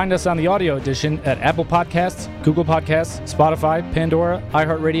 You can find us on the audio edition at Apple Podcasts, Google Podcasts, Spotify, Pandora,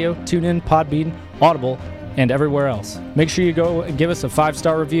 iHeartRadio, TuneIn, Podbean, Audible, and everywhere else. Make sure you go and give us a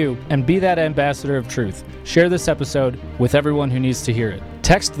 5-star review and be that ambassador of truth. Share this episode with everyone who needs to hear it.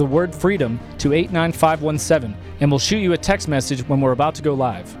 Text the word freedom to 89517 and we'll shoot you a text message when we're about to go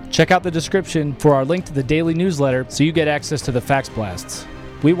live. Check out the description for our link to the daily newsletter so you get access to the fax blasts.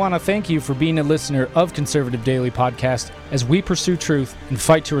 We want to thank you for being a listener of Conservative Daily Podcast as we pursue truth and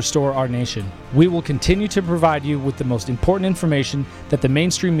fight to restore our nation. We will continue to provide you with the most important information that the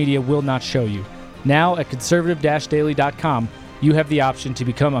mainstream media will not show you. Now at conservative-daily.com, you have the option to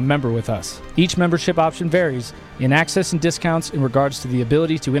become a member with us. Each membership option varies in access and discounts in regards to the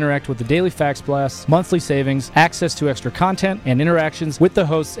ability to interact with the daily fax blasts, monthly savings, access to extra content, and interactions with the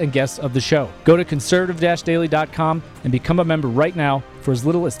hosts and guests of the show. Go to conservative-daily.com and become a member right now for as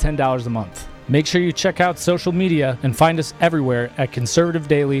little as $10 a month. Make sure you check out social media and find us everywhere at Conservative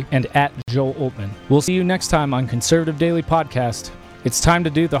Daily and at Joel Oltmann. We'll see you next time on Conservative Daily Podcast. It's time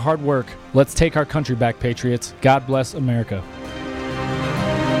to do the hard work. Let's take our country back, Patriots. God bless America.